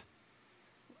around us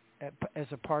as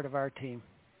a part of our team.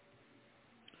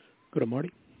 Go to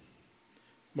Marty.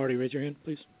 Marty, raise your hand,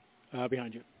 please.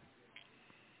 Behind you.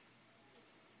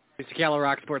 Pocono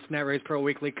Rock Sports Net Race Pro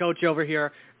Weekly. Coach over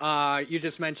here, you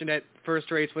just mentioned it,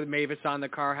 first race with Mavis on the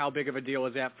car. How big of a deal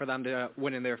was that for them to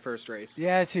win in their first race?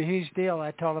 Yeah, it's a huge deal.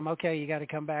 I told them, okay, you got to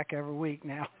come back every week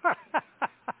now.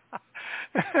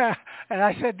 And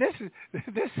I said,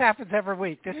 this happens every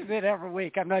week. This is it every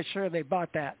week. I'm not sure they bought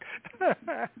that.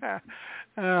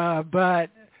 But,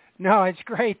 no, it's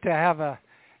great to have a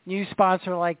new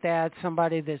sponsor like that,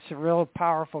 somebody that's a real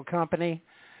powerful company,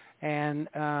 and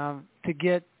to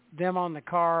get them on the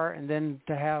car and then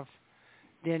to have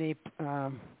Denny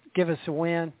give us a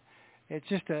win.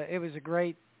 It was a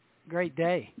great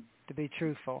day, to be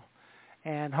truthful,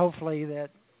 and hopefully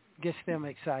that gets them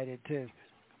excited too.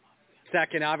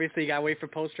 Second, obviously you got to wait for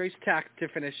post-race tech to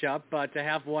finish up, but to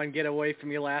have one get away from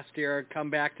you last year, come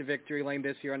back to victory lane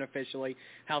this year unofficially,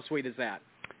 how sweet is that?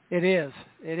 It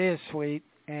is sweet,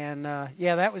 and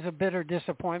that was a bitter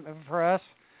disappointment for us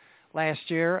last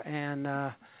year,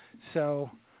 and so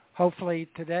hopefully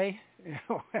today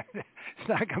it's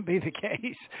not going to be the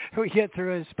case. We get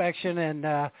through inspection,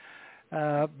 and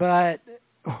but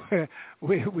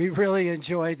we really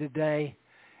enjoyed the day,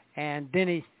 and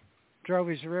Denny drove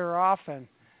his rear off, and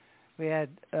we had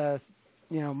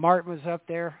Martin was up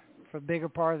there for a bigger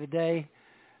part of the day.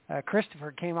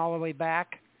 Christopher came all the way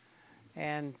back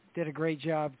and did a great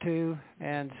job too,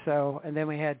 and then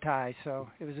we had Ty, so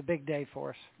it was a big day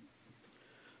for us.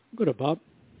 Go to Bob.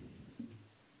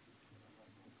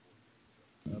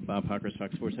 Bob Hawkers,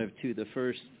 Fox Sports. I have two. The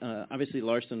first, obviously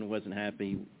Larson wasn't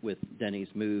happy with Denny's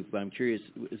move, but I'm curious,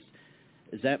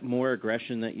 is that more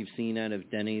aggression that you've seen out of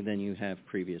Denny than you have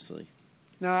previously?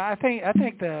 No, I think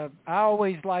I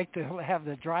always like to have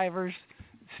the drivers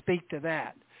speak to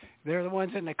that. They're the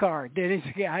ones in the car. Denny's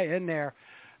the guy in there.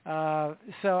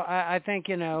 So I think,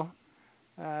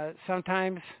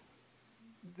 sometimes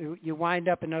you wind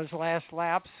up in those last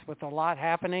laps with a lot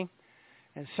happening,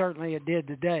 and certainly it did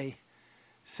today.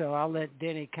 So I'll let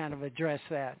Denny kind of address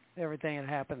that, everything that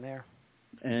happened there.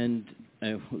 And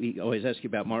we always ask you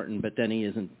about Martin, but Denny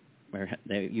isn't.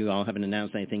 You all haven't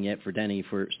announced anything yet for Denny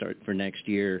for next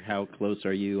year. How close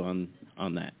are you on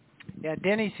that? Yeah,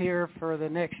 Denny's here for the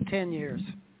next 10 years.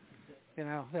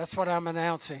 That's what I'm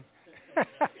announcing.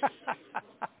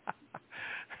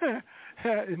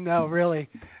 No, really,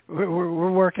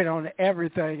 we're working on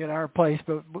everything at our place,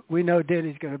 but we know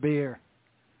Denny's going to be here.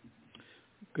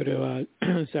 Go to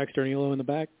Zach Sterniolo in the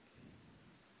back.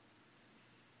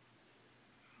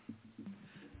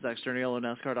 Zach Sterniolo,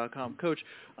 NASCAR.com. Coach,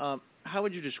 how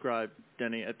would you describe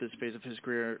Denny at this phase of his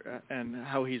career and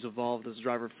how he's evolved as a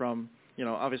driver from,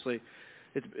 obviously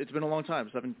it's been a long time,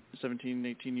 17,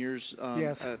 18 years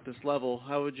yes. at this level.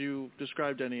 How would you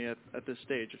describe Denny at this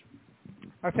stage?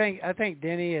 I think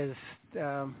Denny is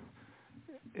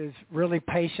really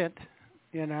patient.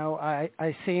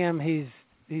 I see him.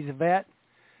 He's a vet.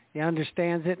 He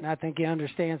understands it, and I think he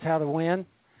understands how to win.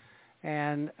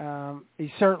 And he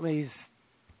certainly's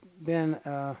been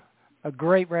a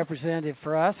great representative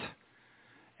for us.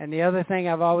 And the other thing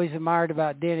I've always admired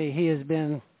about Denny, he has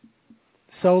been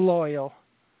so loyal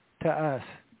to us,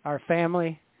 our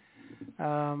family.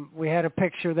 We had a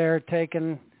picture there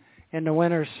taken in the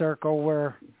winner's circle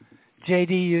where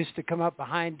J.D. used to come up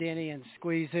behind Denny and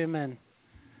squeeze him, and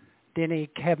Denny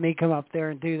had me come up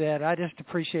there and do that. I just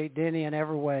appreciate Denny in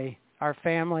every way. Our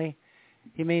family,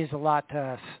 he means a lot to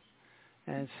us.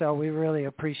 And so we really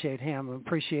appreciate him and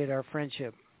appreciate our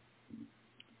friendship.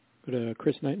 Go to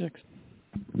Chris Knight next.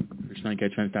 Chris Knight,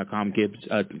 GetFans.com. Gibbs,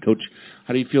 Coach,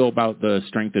 how do you feel about the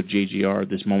strength of JGR at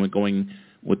this moment, going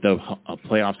with the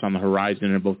playoffs on the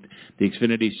horizon in both the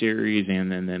Xfinity Series and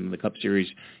then the Cup Series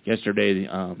yesterday?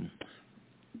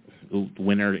 The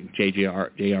winner,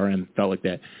 JRM, felt like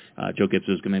that Joe Gibbs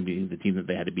was going to be the team that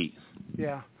they had to beat.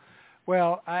 Yeah.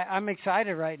 Well, I'm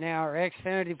excited right now. Our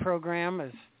Xfinity program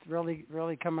is really,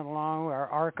 really coming along. Our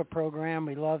ARCA program,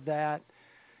 we love that.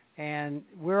 And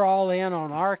we're all in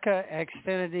on ARCA,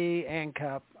 Xfinity, and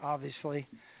Cup, obviously.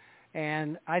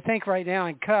 And I think right now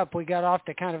in Cup we got off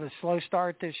to kind of a slow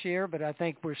start this year, but I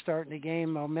think we're starting to gain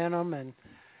momentum, and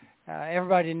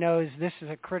everybody knows this is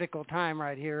a critical time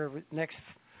right here, next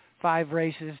 5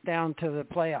 races down to the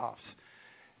playoffs.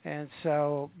 And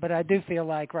so, but I do feel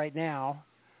like right now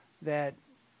that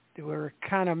we're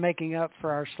kind of making up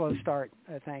for our slow start,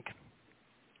 I think.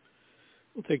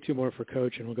 We'll take 2 more for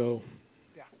Coach, and we'll go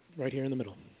right here in the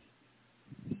middle.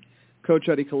 Coach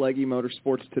Eddie Kalegi,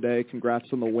 Motorsports Today, congrats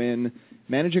on the win.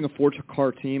 Managing a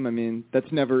 4-car team, I mean,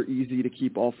 that's never easy to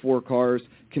keep all 4 cars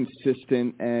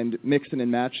consistent and mixing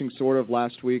and matching sort of.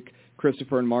 Last week,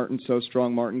 Christopher and Martin, so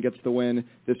strong. Martin gets the win.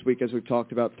 This week, as we've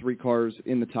talked about, 3 cars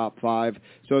in the top 5.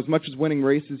 So as much as winning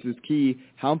races is key,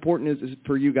 how important is it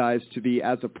for you guys to be,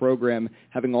 as a program,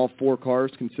 having all 4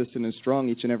 cars consistent and strong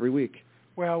each and every week?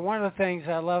 Well, one of the things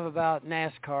I love about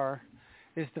NASCAR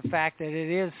is the fact that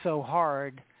it is so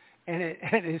hard. And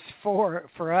it is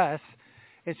for us,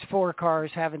 it's 4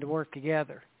 cars having to work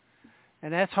together.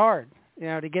 And that's hard,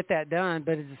 to get that done.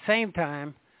 But at the same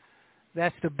time,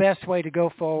 that's the best way to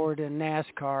go forward in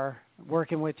NASCAR,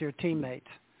 working with your teammates.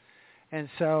 And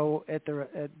so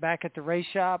back at the race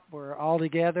shop, we're all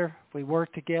together. We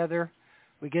work together.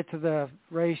 We get to the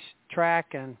race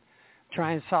track and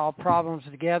try and solve problems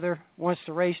together. Once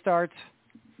the race starts,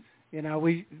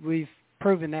 we've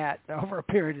proven that over a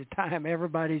period of time.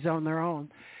 Everybody's on their own.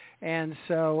 And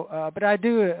so, but I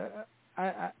do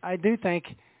think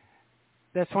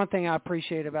that's one thing I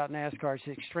appreciate about NASCAR. It's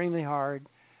extremely hard.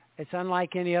 It's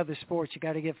unlike any other sports. You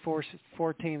got to get 4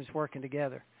 teams working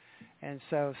together. And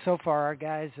so far our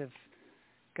guys have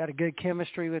got a good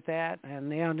chemistry with that,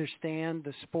 and they understand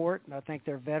the sport. And I think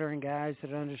they're veteran guys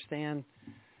that understand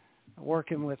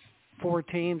working with 4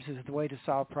 teams is the way to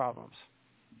solve problems.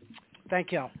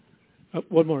 Thank you.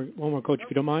 One more, Coach,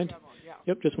 if you don't mind. Yeah.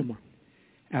 Yep, just one more.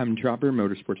 Adam Dropper,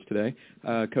 Motorsports Today.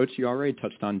 Coach, you already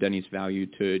touched on Denny's value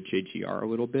to JGR a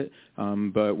little bit,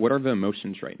 but what are the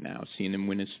emotions right now, seeing him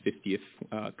win his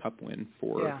 50th Cup win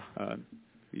for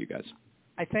you guys?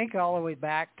 I think all the way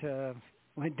back to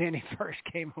when Denny first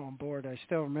came on board. I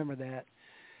still remember that.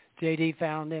 JD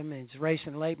found him, and he's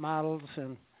racing late models,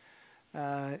 and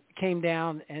came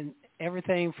down, and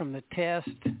everything from the test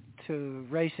to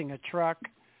racing a truck,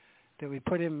 that we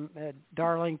put him at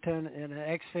Darlington in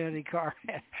an Xfinity car,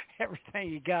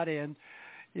 everything he got in,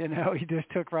 he just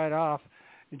took right off.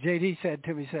 And JD said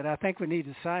to me, I think we need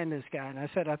to sign this guy. And I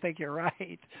said, I think you're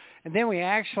right. And then we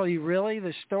actually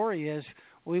the story is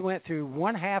we went through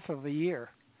 1/2 of a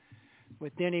year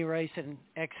with Denny racing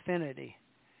Xfinity,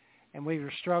 and we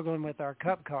were struggling with our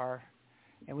Cup car,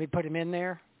 and we put him in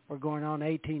there. We're going on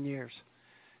 18 years.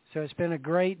 So it's been a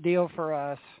great deal for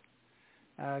us,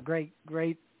 a great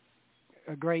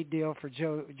deal for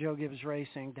Joe Gibbs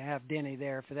Racing to have Denny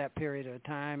there for that period of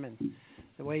time, and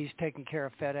the way he's taking care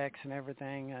of FedEx and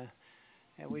everything.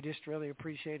 And we just really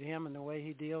appreciate him and the way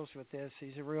he deals with this.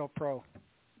 He's a real pro.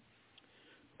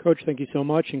 Coach, thank you so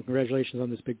much, and congratulations on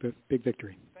this big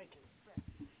victory. Thank you.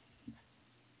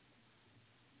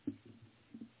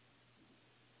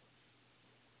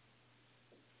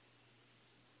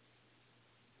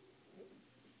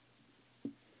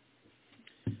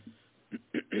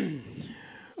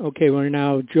 Okay, we're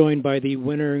now joined by the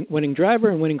winning driver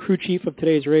and winning crew chief of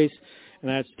today's race, and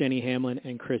that's Denny Hamlin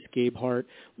and Chris Gabehart.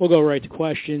 We'll go right to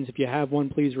questions. If you have one,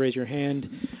 please raise your hand,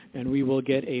 and we will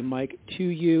get a mic to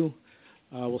you.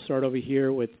 We'll start over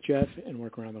here with Jeff and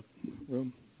work around the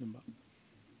room.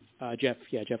 Jeff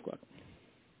Gluck.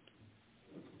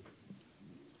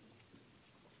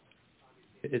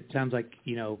 It sounds like,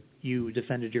 you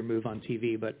defended your move on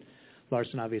TV, but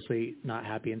Larson obviously not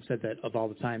happy and said that of all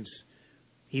the times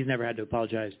he's never had to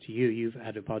apologize to you, you've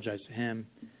had to apologize to him.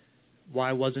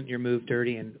 Why wasn't your move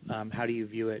dirty, and how do you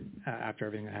view it after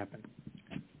everything that happened?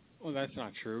 Well, that's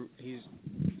not true.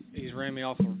 He's ran me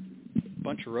off a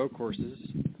bunch of road courses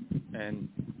and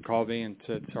called me and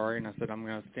said sorry, and I said I'm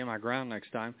going to stand my ground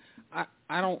next time.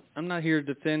 I'm not here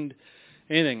to defend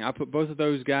anything. I put both of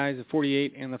those guys, the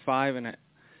 48 and the 5, in an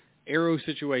arrow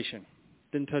situation.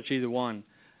 Didn't touch either one.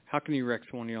 How can you wreck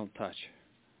someone you don't touch?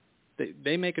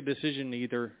 They make a decision to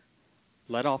either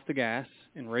let off the gas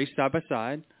and race side by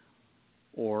side,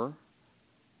 or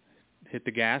hit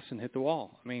the gas and hit the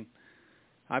wall. I mean,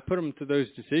 I put them to those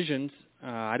decisions.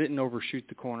 I didn't overshoot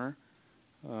the corner.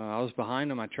 I was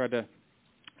behind them. I tried to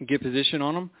get position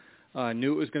on them. I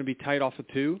knew it was going to be tight off of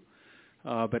 2,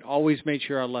 but always made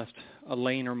sure I left a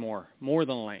lane or more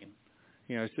than a lane.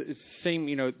 It's the same,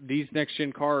 these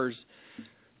next-gen cars,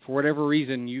 for whatever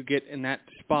reason, you get in that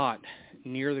spot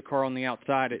near the car on the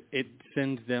outside, it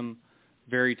sends them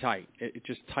very tight. It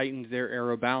just tightens their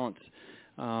aero balance.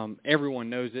 Everyone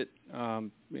knows it.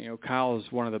 Kyle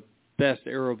is one of the best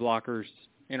aero blockers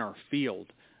in our field.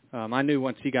 I knew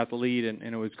once he got the lead and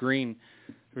it was green,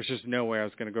 there was just no way I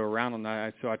was going to go around on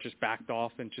that. So I just backed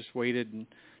off and just waited and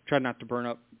tried not to burn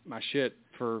up my shit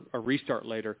for a restart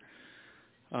later,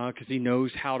 because he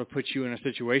knows how to put you in a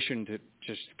situation to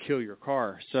just kill your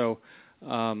car. So,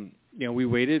 we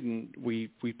waited and we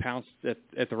pounced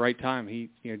at the right time. He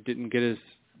didn't get his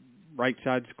right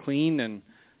sides clean and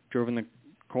drove in the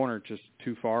corner just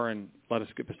too far and let us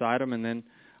get beside him. And then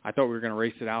I thought we were going to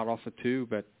race it out off of 2,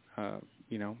 but it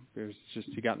was just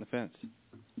he got in the fence.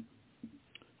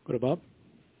 Go to Bob.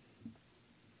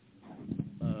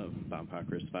 Bob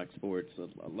Pockris, Fox Sports.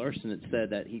 Larson had said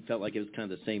that he felt like it was kind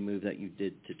of the same move that you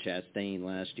did to Chastain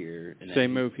last year. And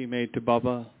same move he made to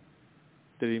Bubba.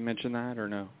 Did he mention that or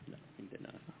no? No, he did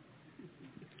not.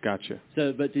 Gotcha.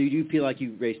 So, but do you feel like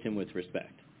you raced him with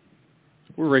respect?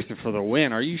 We're racing for the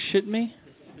win. Are you shitting me?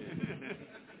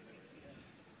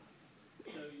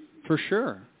 For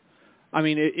sure. I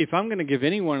mean, if I'm going to give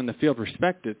anyone in the field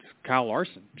respect, it's Kyle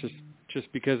Larson,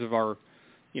 just because of our,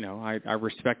 I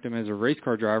respect him as a race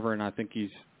car driver, and I think he's,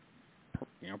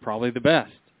 probably the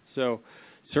best. So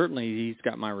certainly he's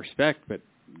got my respect, but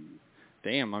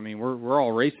damn, I mean, we're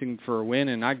all racing for a win,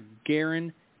 and I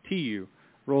guarantee you,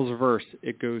 roles reverse,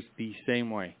 it goes the same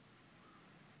way.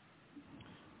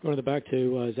 Going to the back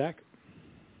to Zach.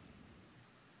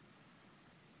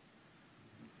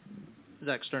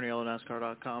 Zach Sterniolo,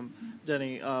 NASCAR.com.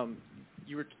 Denny,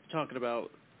 you were talking about,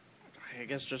 I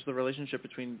guess, just the relationship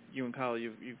between you and Kyle.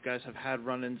 You guys have had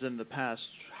run-ins in the past.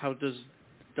 How does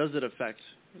it affect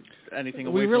anything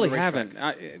away We from really the haven't.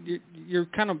 You're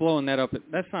kind of blowing that up.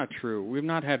 That's not true. We've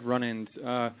not had run-ins.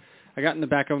 I got in the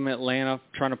back of him in Atlanta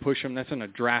trying to push him. That's in a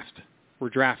draft. We're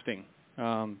drafting.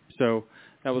 So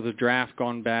that was a draft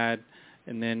gone bad.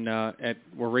 And then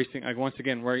we're racing, once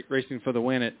again, racing for the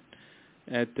win at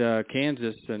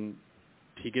Kansas, and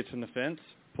he gets in the fence,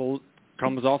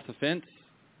 comes off the fence,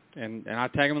 and I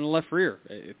tag him in the left rear.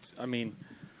 I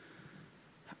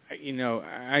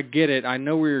get it. I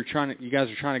know you guys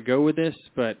are trying to go with this,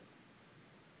 but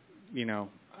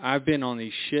I've been on the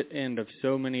shit end of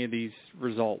so many of these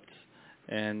results,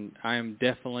 and I am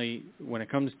definitely, when it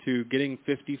comes to getting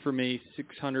 50 for me,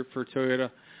 600 for Toyota,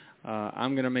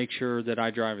 I'm going to make sure that I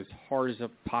drive as hard as I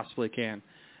possibly can,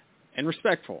 and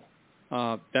respectful.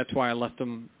 That's why I left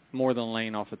them more than a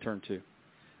lane off of turn 2.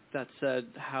 That said,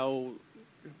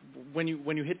 when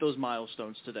you hit those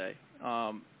milestones today,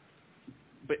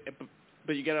 but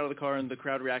you get out of the car and the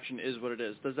crowd reaction is what it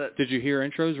is. Did you hear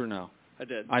intros or no? I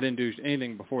did. I didn't do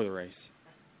anything before the race.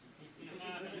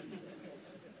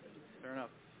 Fair enough.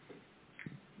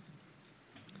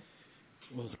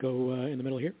 Well, let's go in the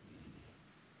middle here.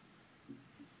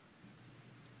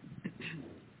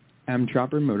 I'm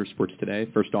Chopper Motorsports today.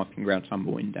 First off, congrats on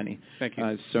Boyd, Denny. Thank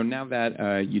you. So now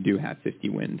that you do have 50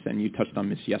 wins, and you touched on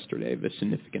this yesterday, the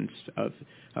significance of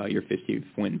your 50th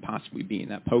win possibly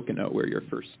being at Pocono, where your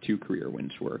first 2 career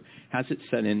wins were. Has it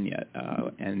set in yet?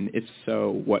 And if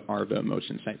so, what are the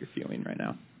emotions that you're feeling right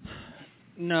now?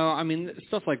 No, I mean,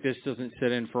 stuff like this doesn't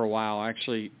sit in for a while. I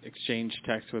actually exchanged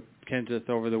texts with Kenseth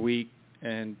over the week,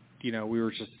 and, we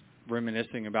were just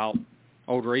reminiscing about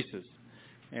old races.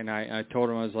 And I told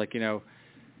him, I was like,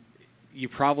 you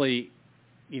probably,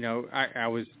 I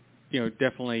was,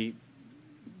 definitely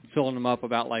filling him up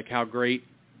about like how great,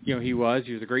 he was.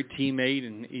 He was a great teammate,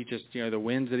 and he just, the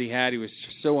wins that he had, he was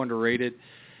just so underrated.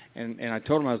 And I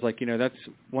told him, I was like, that's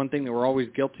one thing that we're always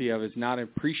guilty of, is not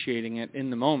appreciating it in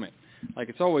the moment. Like,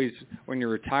 it's always when you're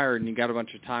retired and you got a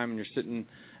bunch of time and you're sitting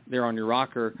there on your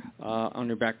rocker on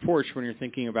your back porch when you're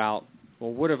thinking about,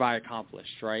 well, what have I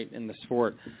accomplished, right, in the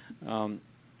sport?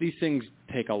 These things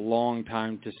take a long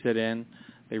time to sit in.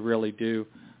 They really do.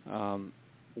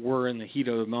 We're in the heat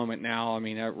of the moment now. I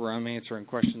mean, where I'm answering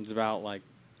questions about, like,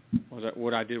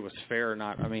 what I did was fair or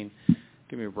not. I mean,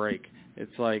 give me a break.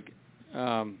 It's like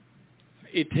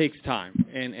it takes time.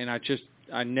 And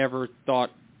I never thought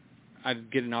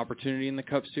I'd get an opportunity in the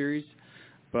Cup Series.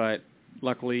 But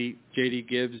luckily, J.D.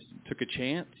 Gibbs took a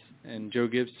chance, and Joe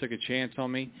Gibbs took a chance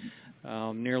on me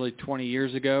nearly 20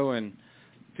 years ago. And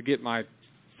to get my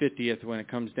 50th when it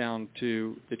comes down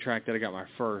to the track that I got my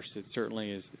first, it certainly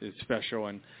is special.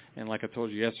 And like I told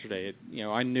you yesterday,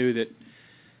 I knew that,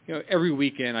 every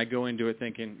weekend I go into it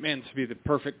thinking, man, this would be the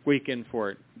perfect weekend for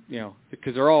it,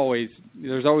 because there's always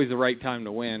the right time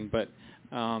to win. But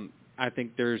I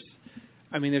think there's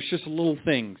just little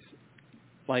things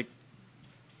like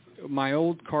my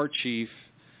old car chief,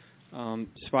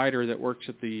 Spider, that works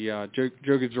at the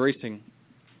Joe Gibbs Racing,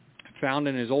 found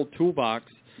in his old toolbox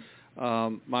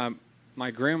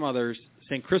my grandmother's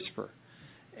St. Christopher.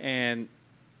 And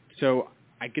so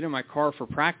I get in my car for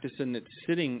practice, and it's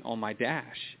sitting on my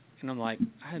dash. And I'm like,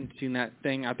 I hadn't seen that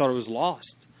thing. I thought it was lost.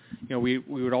 We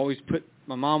would always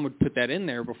my mom would put that in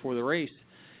there before the race.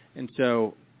 And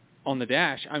so on the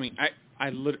dash, I mean,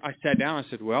 I sat down. I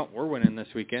said, well, we're winning this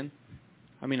weekend.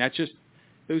 I mean, that's just,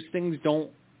 those things don't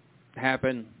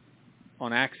happen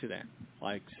on accident.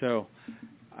 So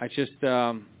I just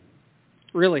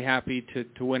really happy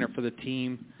to win it for the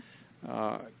team.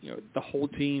 The whole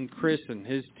team, Chris and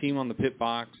his team on the pit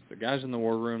box, the guys in the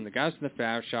war room, the guys in the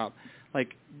fab shop,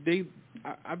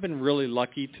 I've been really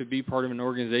lucky to be part of an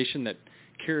organization that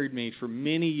carried me for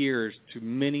many years to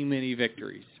many, many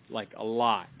victories, a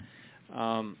lot.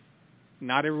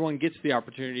 Not everyone gets the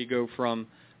opportunity to go from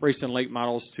racing late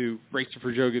models to racing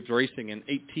for Joe Gibbs Racing in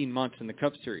 18 months in the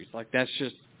Cup Series. That's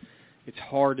just, it's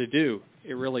hard to do.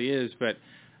 It really is. But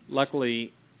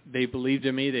luckily, they believed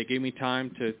in me. They gave me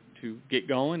time to get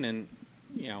going, and,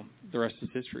 the rest is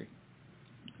history.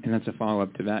 And that's a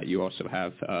follow-up to that. You also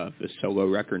have the solo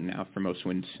record now for most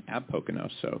wins at Pocono.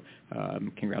 So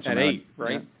congrats on that. At 8,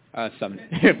 right? Yeah. 7.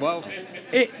 Well,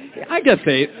 I guess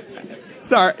 8.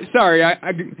 Sorry.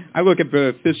 I look at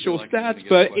the official stats,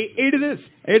 but 8 it is.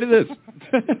 8 it is.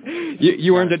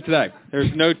 You earned it today.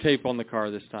 There's no tape on the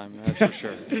car this time, that's for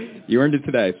sure. You earned it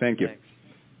today. Thank you. Thanks.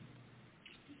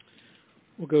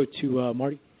 We'll go to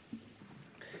Marty.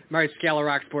 Marty Scala,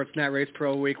 Rock Sports Net Race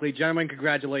Pro Weekly. Gentlemen,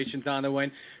 congratulations on the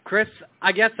win. Chris,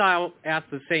 I guess I'll ask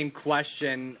the same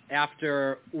question.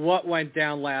 After what went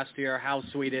down last year, how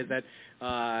sweet is it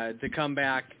to come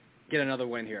back, get another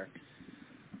win here?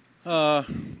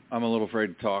 I'm a little afraid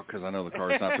to talk because I know the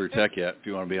car's not through tech yet, if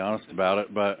you want to be honest about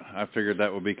it, but I figured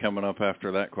that would be coming up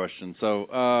after that question.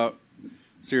 So,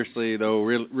 seriously, though,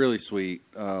 really sweet.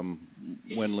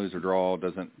 Win, lose, or draw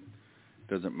doesn't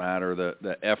matter.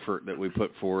 The effort that we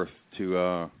put forth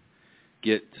to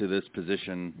get to this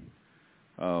position,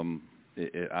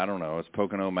 I don't know, it's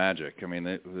Pocono magic. I mean,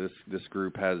 this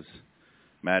group has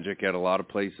magic at a lot of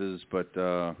places, but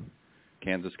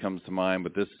Kansas comes to mind.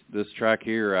 But this track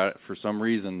here, for some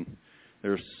reason,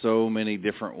 there's so many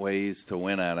different ways to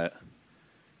win at it,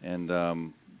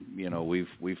 and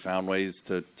we've found ways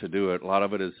to do it. A lot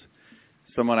of it is,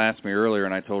 someone asked me earlier,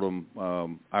 and I told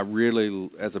them, I really,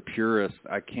 as a purist,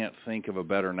 I can't think of a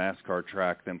better NASCAR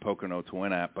track than Pocono to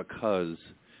win at, because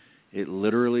it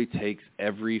literally takes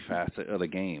every facet of the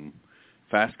game.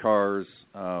 Fast cars,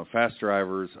 fast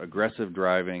drivers, aggressive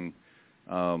driving,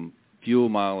 fuel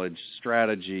mileage,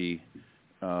 strategy,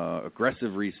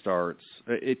 aggressive restarts.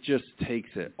 It just takes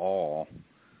it all.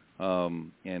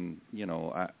 And,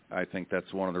 I think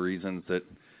that's one of the reasons that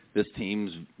this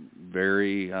team's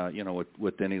very,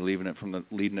 with Denny leading it from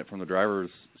the driver's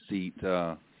seat,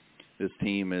 this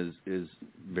team is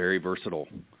very versatile.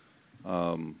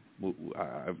 I'm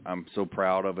so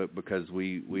proud of it because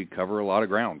we cover a lot of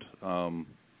ground.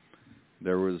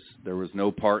 There was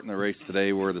no part in the race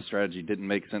today where the strategy didn't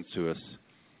make sense to us,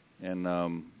 and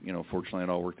fortunately it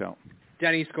all worked out.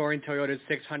 Denny scoring Toyota's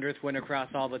 600th win across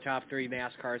all the top 3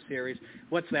 NASCAR series.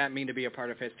 What's that mean to be a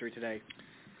part of history today?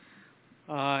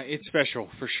 It's special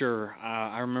for sure.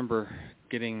 I remember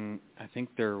getting, I think,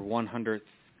 their 100th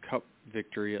Cup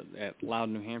victory at Loud,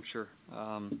 New Hampshire,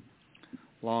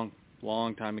 long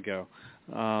time ago.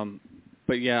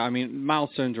 But yeah, I mean,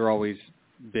 milestones are always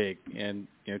big, and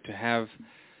to have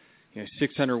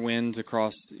 600 wins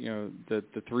across the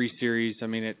 3 series. I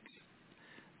mean,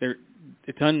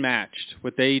 it's unmatched.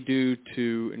 What they do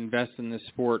to invest in this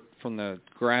sport from the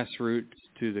grassroots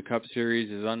to the Cup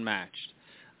Series is unmatched.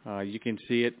 You can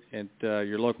see it at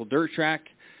your local dirt track.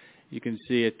 You can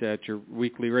see it at your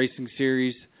weekly racing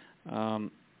series.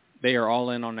 They are all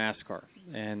in on NASCAR.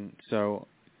 And so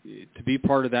to be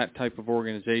part of that type of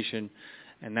organization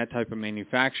and that type of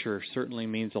manufacturer certainly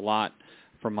means a lot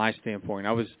from my standpoint.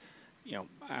 I was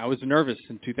nervous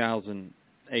in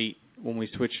 2008 when we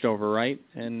switched over, right?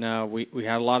 And we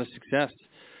had a lot of success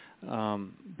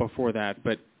before that.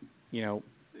 But,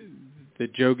 the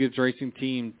Joe Gibbs Racing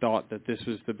team thought that this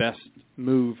was the best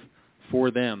move for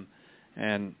them,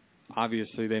 and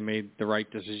obviously they made the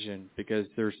right decision because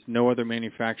there's no other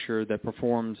manufacturer that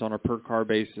performs on a per-car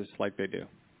basis like they do.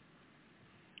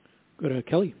 Go to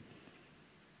Kelly.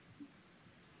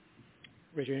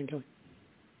 Raise your hand, Kelly.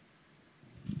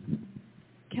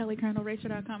 Kelly,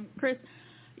 ColonelRacer.com. Chris,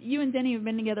 you and Denny have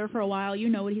been together for a while. You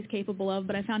know what he's capable of,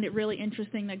 but I found it really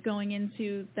interesting that going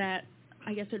into that,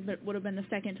 I guess it would have been the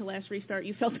second to last restart,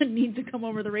 you felt the need to come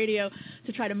over the radio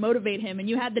to try to motivate him, and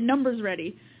you had the numbers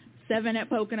ready. 7 at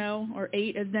Pocono, or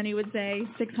 8, as Denny would say,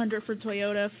 600 for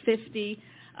Toyota, 50.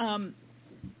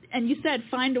 and you said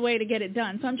find a way to get it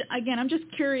done. So I'm just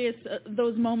curious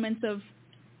those moments of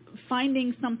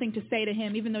finding something to say to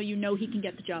him, even though you know he can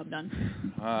get the job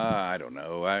done. I don't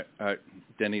know.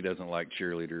 Denny doesn't like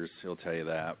cheerleaders. He'll tell you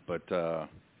that. But I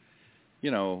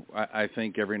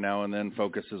think every now and then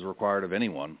focus is required of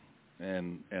anyone,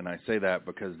 and I say that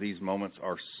because these moments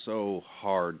are so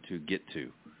hard to get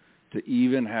to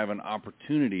even have an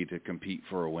opportunity to compete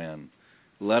for a win,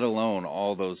 let alone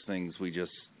all those things we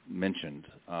just mentioned,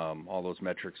 all those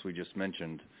metrics we just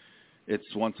mentioned. It's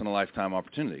once in a lifetime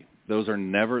opportunity.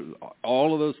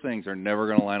 All of those things are never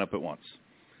going to line up at once.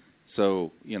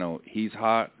 So, he's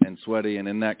hot and sweaty and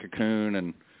in that cocoon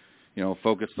and,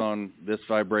 focused on this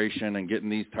vibration and getting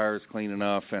these tires clean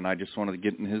enough. And I just wanted to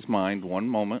get in his mind one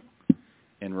moment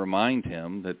and remind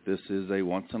him that this is a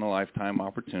once in a lifetime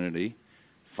opportunity.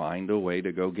 Find a way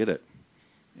to go get it.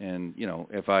 And,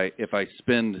 if I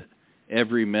spend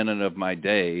every minute of my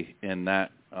day in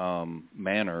that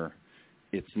manner,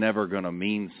 it's never going to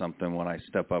mean something when I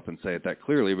step up and say it that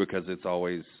clearly because it's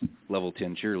always level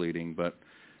 10 cheerleading. But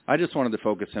I just wanted to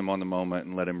focus him on the moment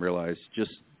and let him realize,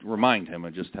 just remind him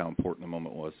of just how important the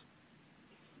moment was.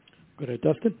 Go ahead,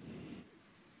 Dustin.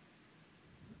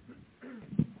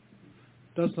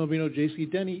 Dustin Albino,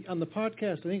 JC. Denny, on the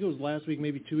podcast, I think it was last week,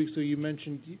 maybe 2 weeks ago, you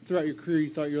mentioned throughout your career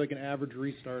you thought you were like an average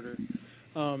restarter.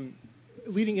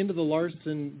 Leading into the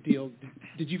Larson deal,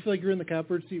 did you feel like you were in the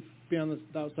catbird seat beyond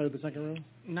the outside of the second row?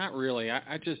 Not really. I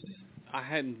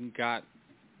hadn't got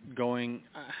going.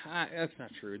 That's not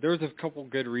true. There was a couple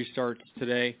good restarts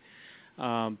today,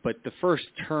 but the first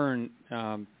turn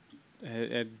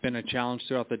had been a challenge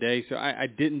throughout the day, so I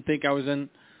didn't think I was in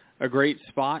a great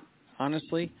spot,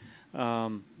 honestly.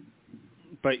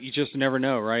 But you just never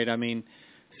know, right? I mean,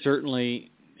 certainly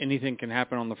anything can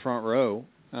happen on the front row,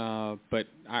 but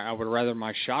I would rather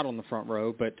my shot on the front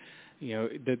row. But,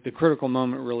 the critical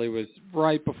moment really was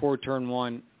right before turn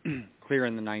one,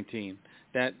 clearing the 19.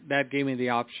 That gave me the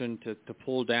option to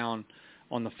pull down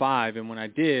on the 5, and when I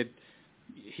did,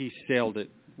 he sailed it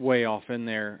way off in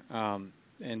there.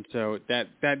 And so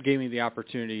that gave me the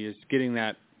opportunity, is getting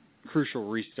that crucial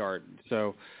restart.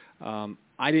 So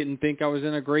I didn't think I was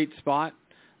in a great spot,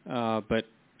 but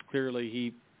clearly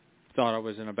he thought I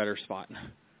was in a better spot.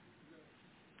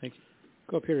 Thank you.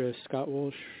 Go up here to Scott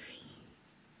Walsh.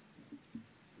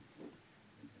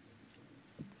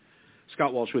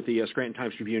 Scott Walsh with the Scranton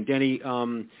Times-Tribune. Denny,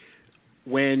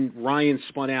 when Ryan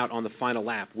spun out on the final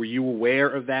lap, were you aware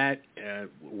of that? Did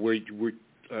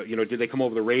they come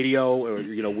over the radio, or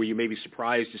were you maybe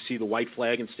surprised to see the white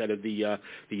flag instead of the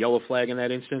yellow flag in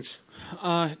that instance?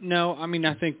 No, I mean,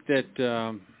 I think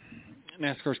that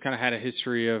NASCAR's kind of had a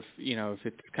history of, if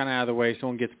it's kind of out of the way,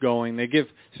 someone gets going, they give,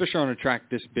 especially on a track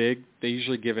this big, they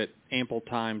usually give it ample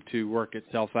time to work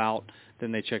itself out.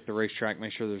 Then they check the racetrack,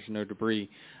 make sure there's no debris.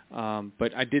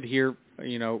 But I did hear,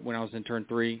 when I was in turn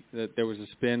 3, that there was a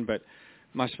spin, but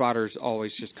my spotter's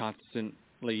always just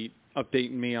constantly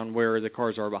updating me on where the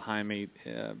cars are behind me.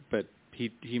 But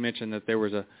he mentioned that there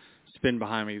was a spin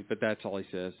behind me, but that's all he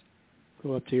says.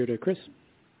 Go up here to Chris.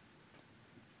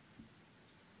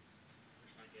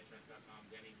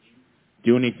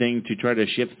 Do anything to try to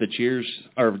shift the cheers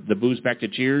or the boos back to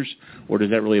cheers, or does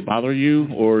that really bother you,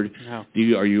 or no.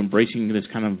 Are you embracing this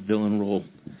kind of villain role?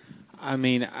 I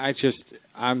mean, I'm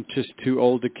just too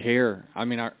old to care. I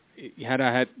mean, had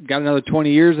I got another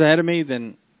 20 years ahead of me,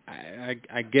 then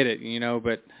I get it,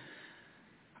 but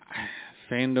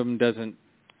fandom doesn't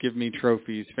give me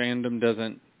trophies. Fandom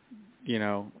doesn't,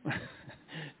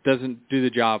 doesn't do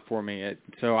the job for me.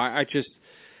 So I just,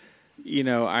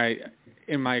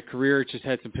 in my career, just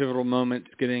had some pivotal moments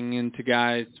getting into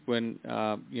guys when,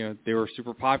 they were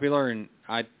super popular and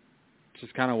I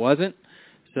just kind of wasn't.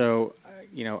 So,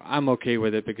 I'm okay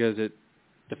with it because the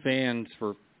fans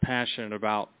were passionate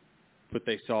about what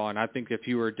they saw. And I think if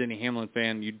you were a Denny Hamlin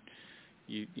fan,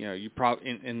 you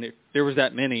probably, and if there was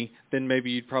that many, then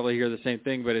maybe you'd probably hear the same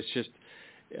thing. But it's just,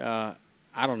 I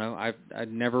don't know. I've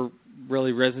never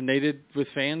really resonated with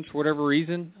fans for whatever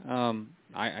reason.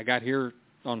 I got here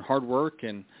on hard work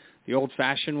and the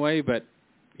old-fashioned way, but,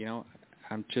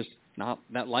 I'm just not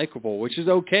that likable, which is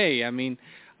okay. I mean,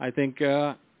 I think,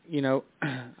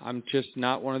 I'm just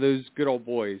not one of those good old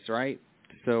boys, right?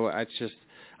 So it's just,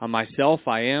 on myself,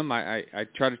 I am. I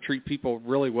try to treat people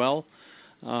really well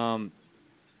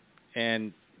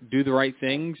and do the right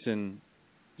things and,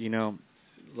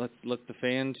 let the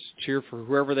fans cheer for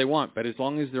whoever they want. But as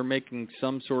long as they're making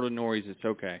some sort of noise, it's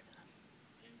okay.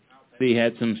 They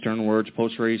had some stern words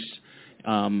post-race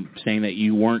saying that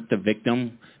you weren't the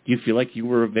victim. Do you feel like you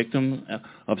were a victim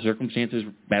of circumstances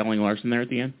battling Larson there at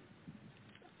the end?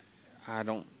 I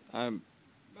don't.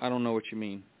 I don't know what you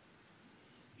mean.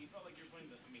 He felt like you're playing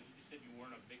the. I mean, he just said you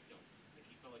weren't a victim. Like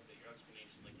he felt like that your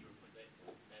explanation, like you were that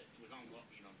it was on,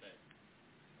 you know, that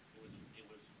it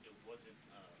wasn't.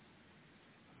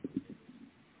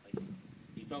 Like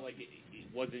he felt like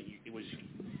it wasn't. It was.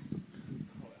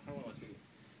 How do I say it?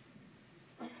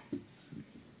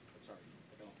 Sorry,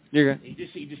 I don't. You're good.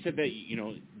 He just said that, you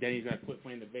know, Denny's got to quit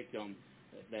playing the victim.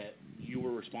 That you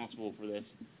were responsible for this,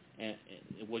 and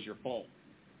it was your fault.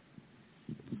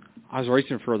 I was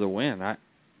racing for the win. I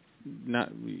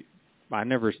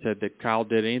never said that Kyle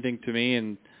did anything to me,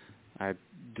 and I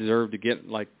deserved to get,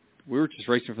 like, we were just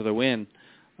racing for the win.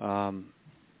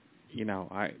 You know,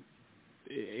 I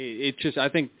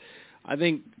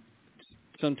think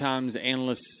sometimes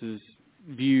analysts'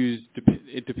 views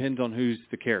it depends on who's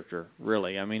the character,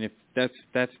 really. I mean, if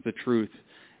that's the truth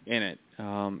in it.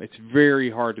 It's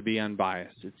very hard to be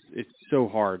unbiased. It's so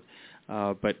hard.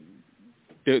 But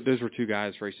those were two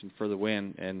guys racing for the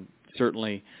win, and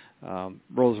certainly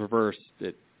roles reversed,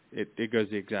 it goes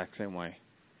the exact same way.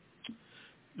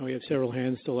 We have several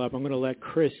hands still up. I'm going to let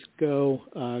Chris go.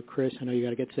 Chris, I know you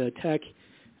got to get to tech.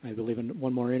 I believe in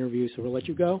one more interview, so we'll let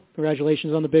you go.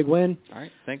 Congratulations on the big win. All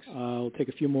right, thanks. We'll take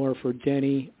a few more for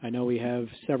Denny. I know we have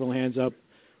several hands up.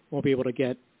 Won't be able to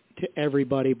get to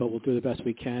everybody, but we'll do the best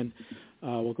we can.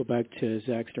 We'll go back to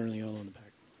Zach Sterniolo in the back.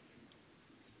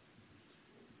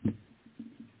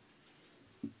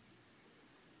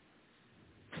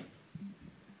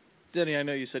 Denny, I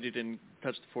know you said you didn't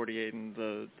touch the 48, and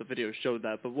the video showed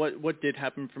that. But what did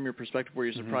happen from your perspective? Were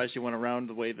you surprised you went around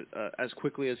the way that as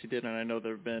quickly as you did? And I know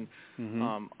there have been,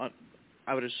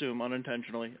 I would assume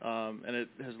unintentionally, and it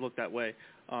has looked that way.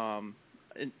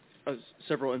 In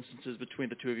several instances between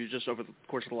the two of you just over the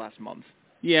course of the last month.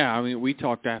 Yeah, I mean, we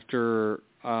talked after.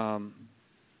 You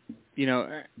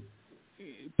know,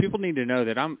 people need to know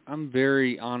that I'm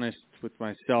very honest with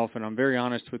myself, and I'm very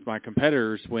honest with my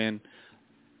competitors when.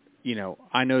 You know,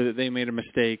 I know that they made a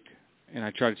mistake, and I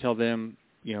try to tell them,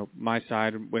 you know, my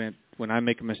side when I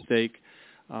make a mistake.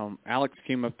 Alex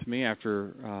came up to me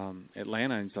after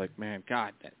Atlanta, and he's like, "Man,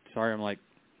 God, sorry." I'm like,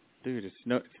 "Dude,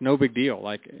 it's no big deal.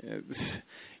 Like,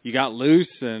 you got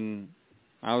loose, and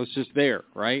I was just there,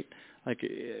 right? Like,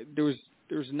 there was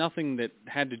nothing that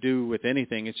had to do with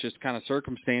anything. It's just kind of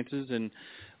circumstances. And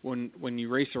when you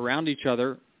race around each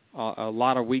other a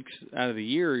lot of weeks out of the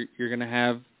year, you're going to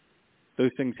have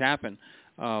those things happen.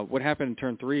 What happened in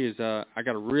turn 3 is I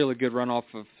got a really good run off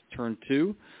of turn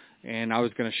 2, and I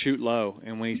was going to shoot low.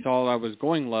 And when he saw I was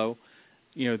going low,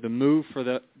 you know, the move for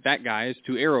that guy is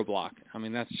to aero block. I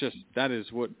mean, that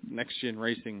is what next gen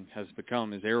racing has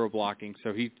become, is aero blocking.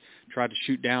 So he tried to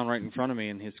shoot down right in front of me,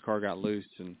 and his car got loose,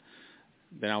 and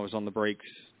then I was on the brakes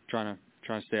trying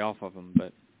to stay off of him.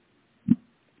 But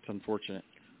it's unfortunate.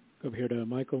 Go over here to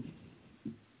Michael.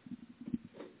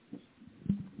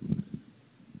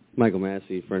 Michael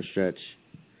Massey, front stretch.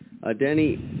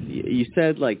 Denny, you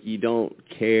said, like, you don't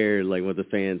care, like, what the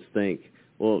fans think.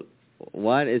 Well,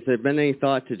 has there been any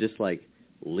thought to just, like,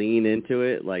 lean into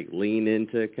it, like lean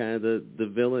into kind of the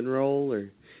villain role,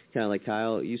 or kind of like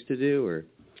Kyle used to do, or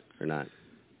not?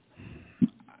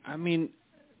 I mean,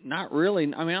 not really.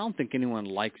 I mean, I don't think anyone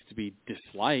likes to be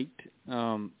disliked,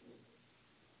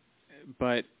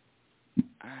 but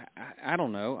I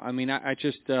don't know. I mean, I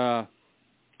just...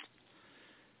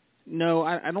 No,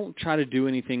 I don't try to do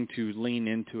anything to lean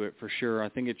into it for sure. I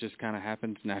think it just kind of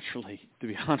happens naturally, to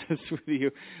be honest with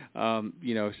you.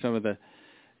 You know, some of the,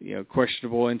 you know,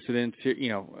 questionable incidents, you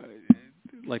know,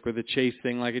 like with the Chase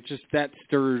thing, like it just, that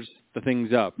stirs the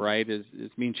things up, right? As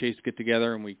me and Chase get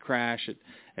together and we crash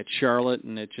at Charlotte,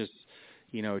 and it just,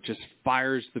 you know, it just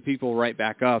fires the people right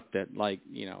back up that, like,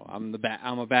 you know, I'm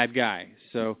a bad guy.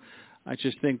 So I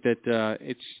just think that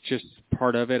it's just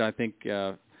part of it. I think,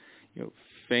 you know,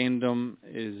 fandom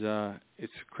is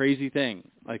it's a crazy thing.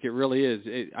 Like, it really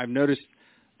is. I've noticed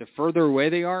the further away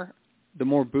they are, the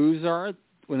more boos are.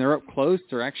 When they're up close,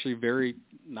 they're actually very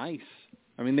nice.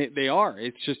 I mean, they are.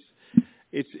 It's just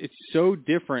it's so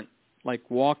different, like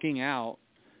walking out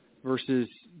versus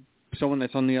someone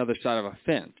that's on the other side of a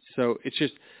fence. So it's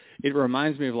just, it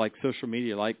reminds me of like social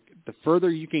media. Like, the further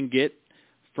you can get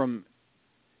from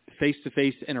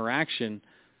face-to-face interaction,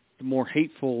 the more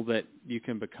hateful that you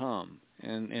can become.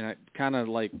 And I kind of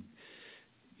like,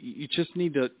 you just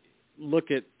need to look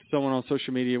at someone on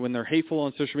social media when they're hateful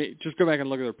on social media. Just go back and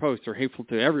look at their posts. They're hateful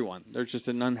to everyone. They're just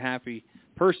an unhappy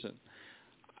person.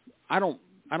 I don't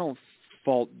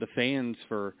fault the fans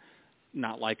for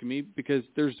not liking me, because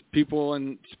there's people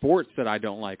in sports that I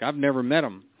don't like. I've never met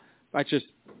them. I just,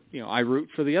 you know, I root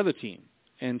for the other team.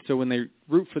 And so when they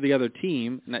root for the other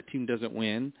team and that team doesn't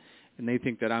win, and they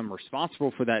think that I'm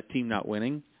responsible for that team not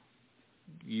winning,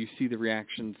 you see the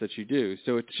reactions that you do.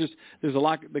 So it's just, there's a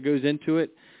lot that goes into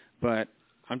it, but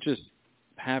I'm just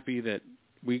happy that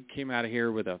we came out of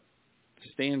here with a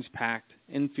stands packed,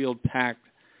 infield packed,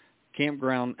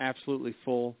 campground absolutely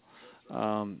full.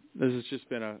 This has just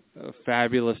been a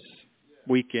fabulous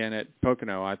weekend at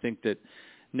Pocono. I think that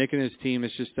Nick and his team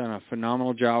has just done a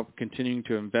phenomenal job continuing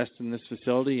to invest in this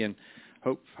facility, and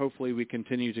hopefully we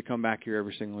continue to come back here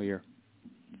every single year.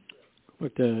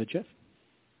 With Jeff?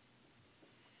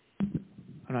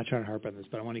 I'm not trying to harp on this,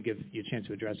 but I want to give you a chance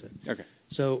to address it. Okay.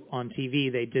 So on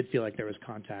TV, they did feel like there was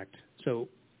contact. So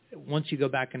once you go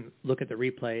back and look at the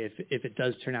replay, if it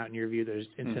does turn out in your view there's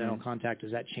incidental contact,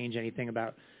 does that change anything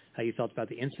about how you felt about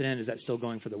the incident? Is that still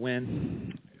going for the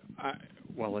win?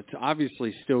 Well, it's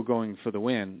obviously still going for the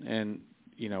win, and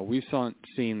we've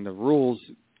seen the rules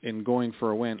in going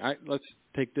for a win. Let's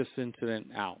take this incident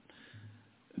out.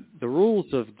 The rules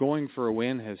of going for a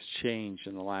win has changed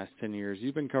in the last 10 years.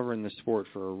 You've been covering this sport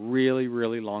for a really,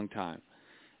 really long time,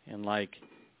 and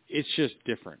it's just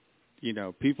different.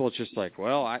 People are just like,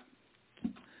 well,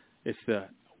 it's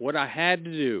what I had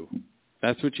to do.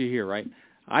 That's what you hear, right?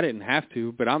 I didn't have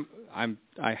to, but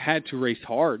I had to race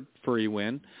hard for a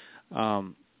win.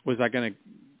 Was I going to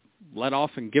let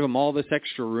off and give him all this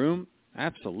extra room?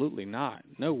 Absolutely not.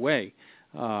 No way.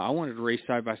 I wanted to race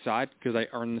side by side because I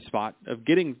earned the spot of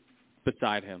getting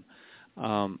beside him.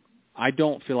 I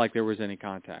don't feel like there was any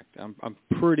contact. I'm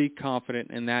pretty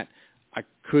confident in that. I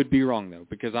could be wrong, though,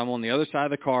 because I'm on the other side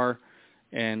of the car,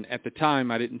 and at the time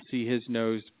I didn't see his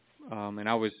nose, and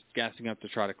I was gassing up to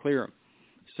try to clear him.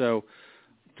 So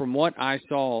from what I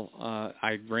saw,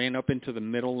 I ran up into the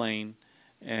middle lane,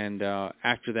 and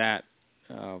after that,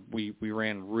 we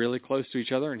ran really close to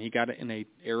each other, and he got in a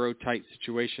aero-tight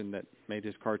situation that made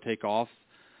his car take off.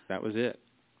 That was it.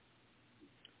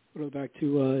 We'll go back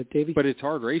to Davey. But it's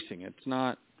hard racing. It's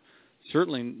not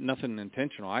certainly nothing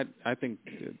intentional. I think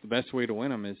the best way to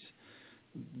win them is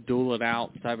duel it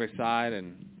out side by side,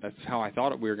 and that's how I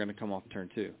thought we were going to come off turn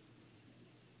 2.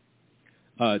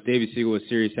 Davey Siegel with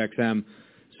Sirius XM.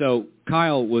 So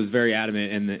Kyle was very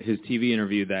adamant in his TV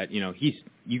interview that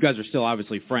you guys are still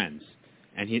obviously friends,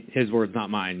 and his words, not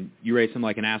mine. You race him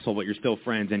like an asshole, but you're still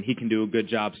friends, and he can do a good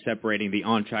job separating the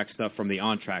on-track stuff from the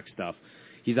on-track stuff.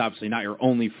 He's obviously not your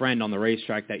only friend on the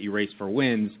racetrack that you race for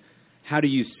wins. How do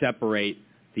you separate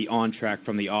the on-track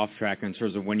from the off-track in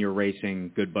terms of when you're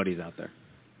racing good buddies out there?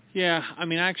 Yeah, I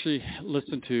actually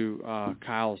listened to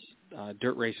Kyle's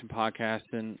Dirt Racing podcast,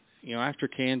 and after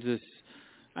Kansas,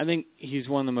 I think he's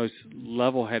one of the most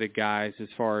level-headed guys as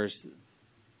far as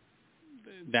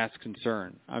that's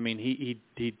concerned.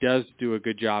 He does do a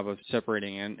good job of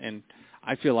separating, and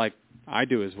I feel like I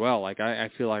do as well. I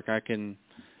feel like I can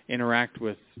interact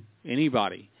with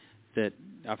anybody that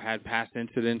I've had past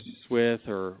incidents with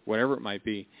or whatever it might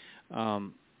be.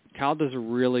 Kyle does a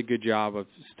really good job of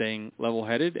staying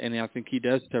level-headed, and I think he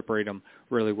does separate them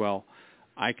really well.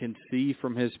 I can see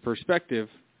from his perspective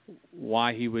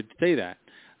why he would say that.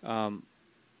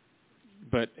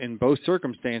 But in both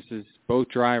circumstances, both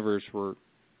drivers were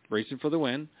racing for the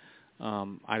win.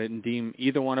 I didn't deem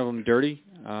either one of them dirty.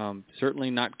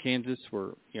 Certainly not Kansas,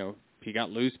 where he got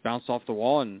loose, bounced off the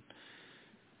wall, and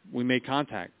we made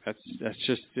contact. That's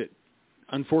just it.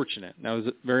 Unfortunate. That was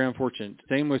very unfortunate.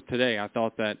 Same with today. I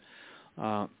thought that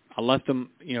I left them.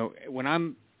 When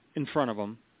I'm in front of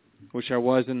them, which I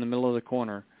was in the middle of the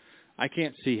corner, I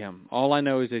can't see him. All I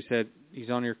know is they said he's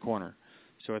on your corner.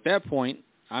 So at that point,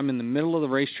 I'm in the middle of the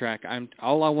racetrack.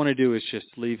 All I want to do is just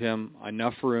leave him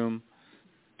enough room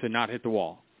to not hit the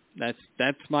wall.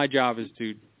 That's my job, is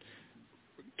to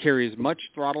carry as much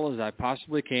throttle as I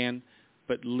possibly can,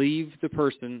 but leave the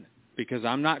person, because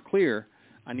I'm not clear,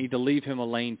 I need to leave him a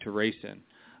lane to race in.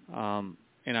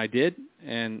 And I did,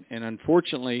 and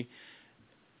unfortunately,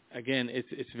 again,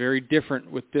 it's very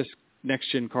different with this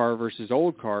next-gen car versus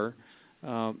old car,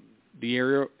 the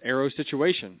aero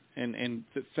situation. And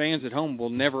the fans at home will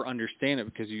never understand it,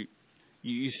 because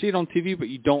you see it on TV, but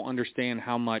you don't understand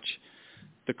how much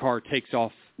the car takes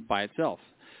off by itself.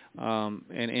 And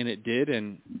it did,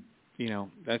 and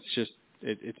that's just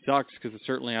it sucks, because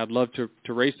certainly I'd love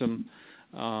to race them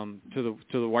to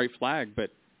the white flag,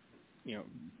 but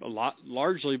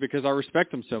largely because I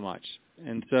respect them so much.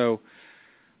 And so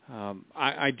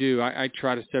I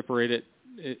try to separate it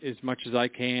as much as I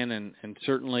can, and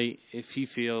certainly if he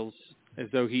feels as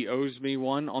though he owes me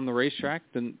one on the racetrack,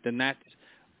 then that's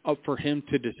up for him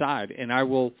to decide, and I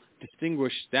will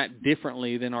distinguish that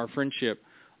differently than our friendship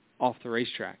off the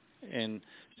racetrack. And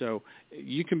so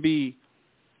you can be,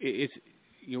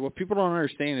 what people don't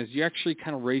understand is you actually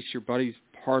kind of race your buddies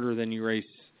harder than you race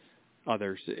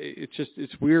others.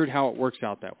 It's weird how it works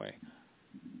out that way.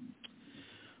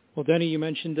 Well, Denny, you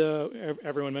mentioned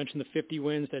everyone mentioned the 50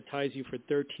 wins. That ties you for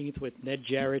 13th with Ned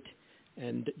Jarrett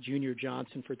and Junior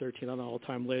Johnson for 13th on the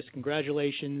all-time list.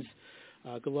 Congratulations.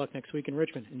 Good luck next week in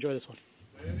Richmond. Enjoy this one.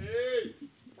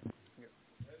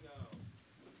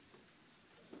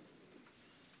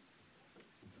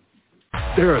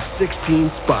 There are 16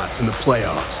 spots in the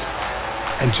playoffs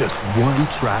and just one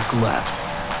track left.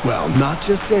 Well, not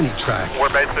just any track.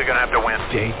 We're basically going to have to win.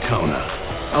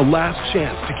 Daytona. A last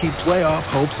chance to keep playoff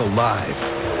hopes alive.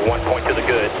 1 point to the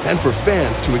good. And for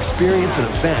fans to experience an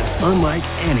event unlike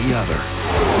any other.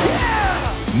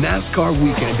 Yeah! NASCAR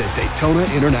weekend at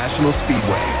Daytona International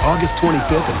Speedway, August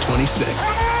 25th and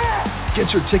 26th.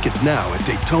 Get your tickets now at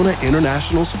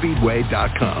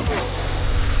DaytonaInternationalSpeedway.com.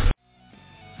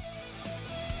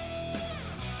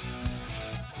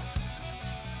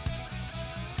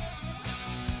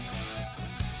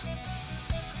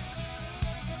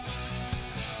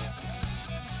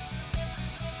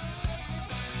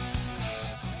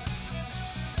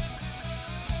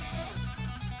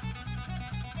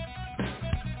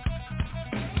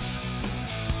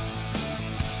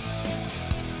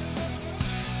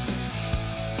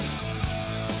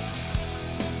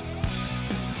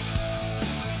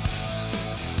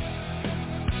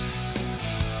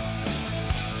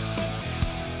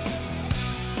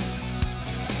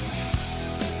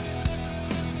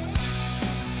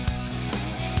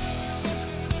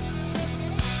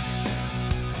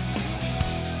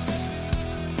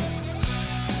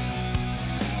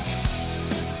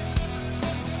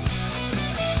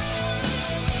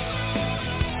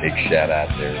 Big shout out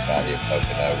to everybody at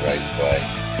Pocono Raceway.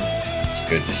 It's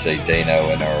good to see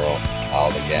Dino and Earl, all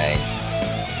the games.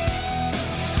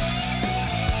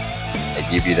 They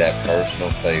give you that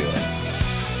personal feeling.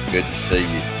 Good to see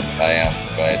you, Pam.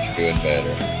 Glad you're doing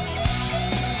better.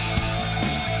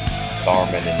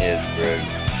 Carmen and his group.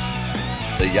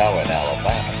 See y'all in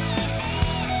Alabama.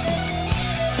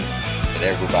 And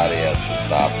everybody else that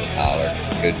stopped and hollered.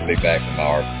 Good to be back with my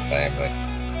Arthur family.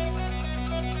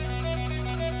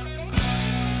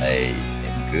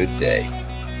 And good day.